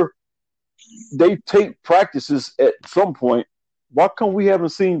pretty sure they tape practices at some point. Why come we haven't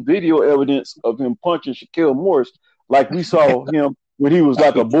seen video evidence of him punching Shaquille Morris like we saw him when he was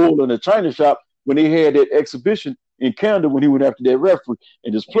like a bull in a china shop when they had that exhibition in Canada when he went after that referee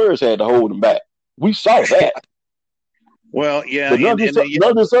and his players had to hold him back? We saw that. Well, yeah. But none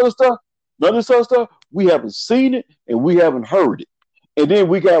of this other stuff, we haven't seen it and we haven't heard it. And then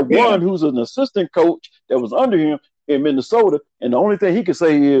we got one who's an assistant coach that was under him in Minnesota, and the only thing he can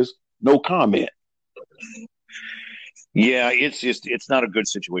say is no comment. Yeah, it's not a good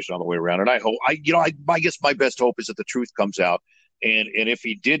situation all the way around. And I hope I guess my best hope is that the truth comes out. And if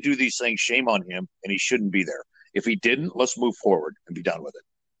he did do these things, shame on him, and he shouldn't be there. If he didn't, let's move forward and be done with it.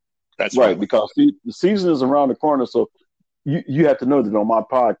 That's right, because the season is around the corner. So you have to know that on my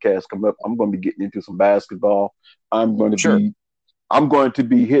podcast coming up, I'm going to be getting into some basketball. I'm going to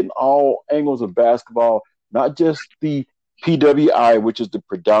be hitting all angles of basketball, not just the PWI, which is the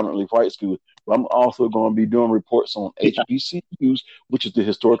predominantly white school. But I'm also going to be doing reports on HBCUs, which is the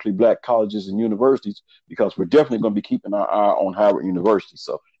historically black colleges and universities, because we're definitely going to be keeping our eye on Howard University.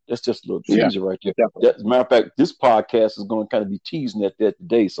 So that's just a little teaser right there. As a matter of fact, this podcast is going to kind of be teasing at that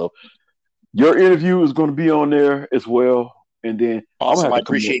today. So your interview is going to be on there as well. And then awesome. I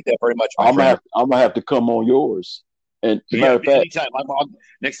appreciate that very much. I'm going to have to come on yours. And matter of fact, anytime.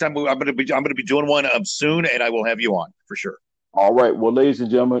 Next time I'm going to be doing one soon, and I will have you on for sure. All right. Well, ladies and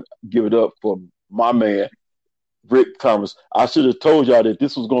gentlemen, give it up for my man, Rick Thomas. I should have told y'all that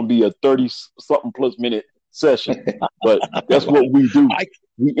this was going to be a 30-something plus minute session, but that's what we do.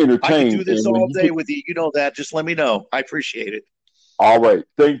 We entertain. I can do this and all day with you. You know that. Just let me know. I appreciate it. All right.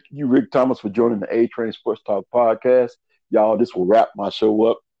 Thank you, Rick Thomas, for joining the A-Train Sports Talk podcast. Y'all, this will wrap my show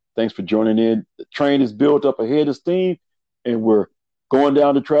up. Thanks for joining in. The train is built up ahead of steam, and we're going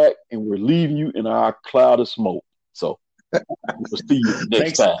down the track, and we're leaving you in our cloud of smoke. So we'll see you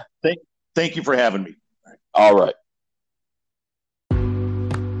next time. Thank you for having me. All right.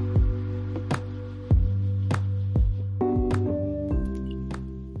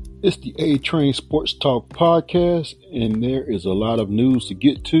 It's the A-Train Sports Talk podcast, and there is a lot of news to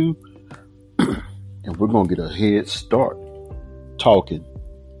get to, and we're going to get a head start talking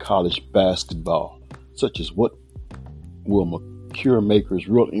college basketball, such as what will Makur Maker's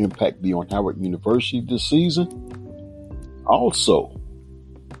real impact be on Howard University this season. Also,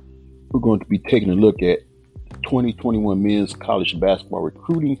 we're going to be taking a look at 2021 men's college basketball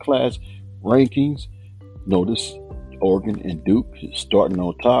recruiting class rankings. Notice Oregon and Duke is starting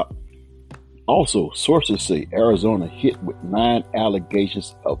on top. Also, sources say Arizona hit with 9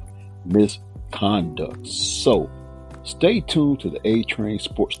 allegations of misconduct. So, stay tuned to the A-Train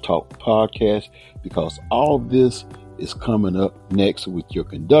Sports Talk podcast, because all this is coming up next with your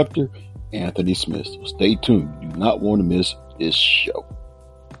conductor, Anthony Smith. So stay tuned. You do not want to miss this show.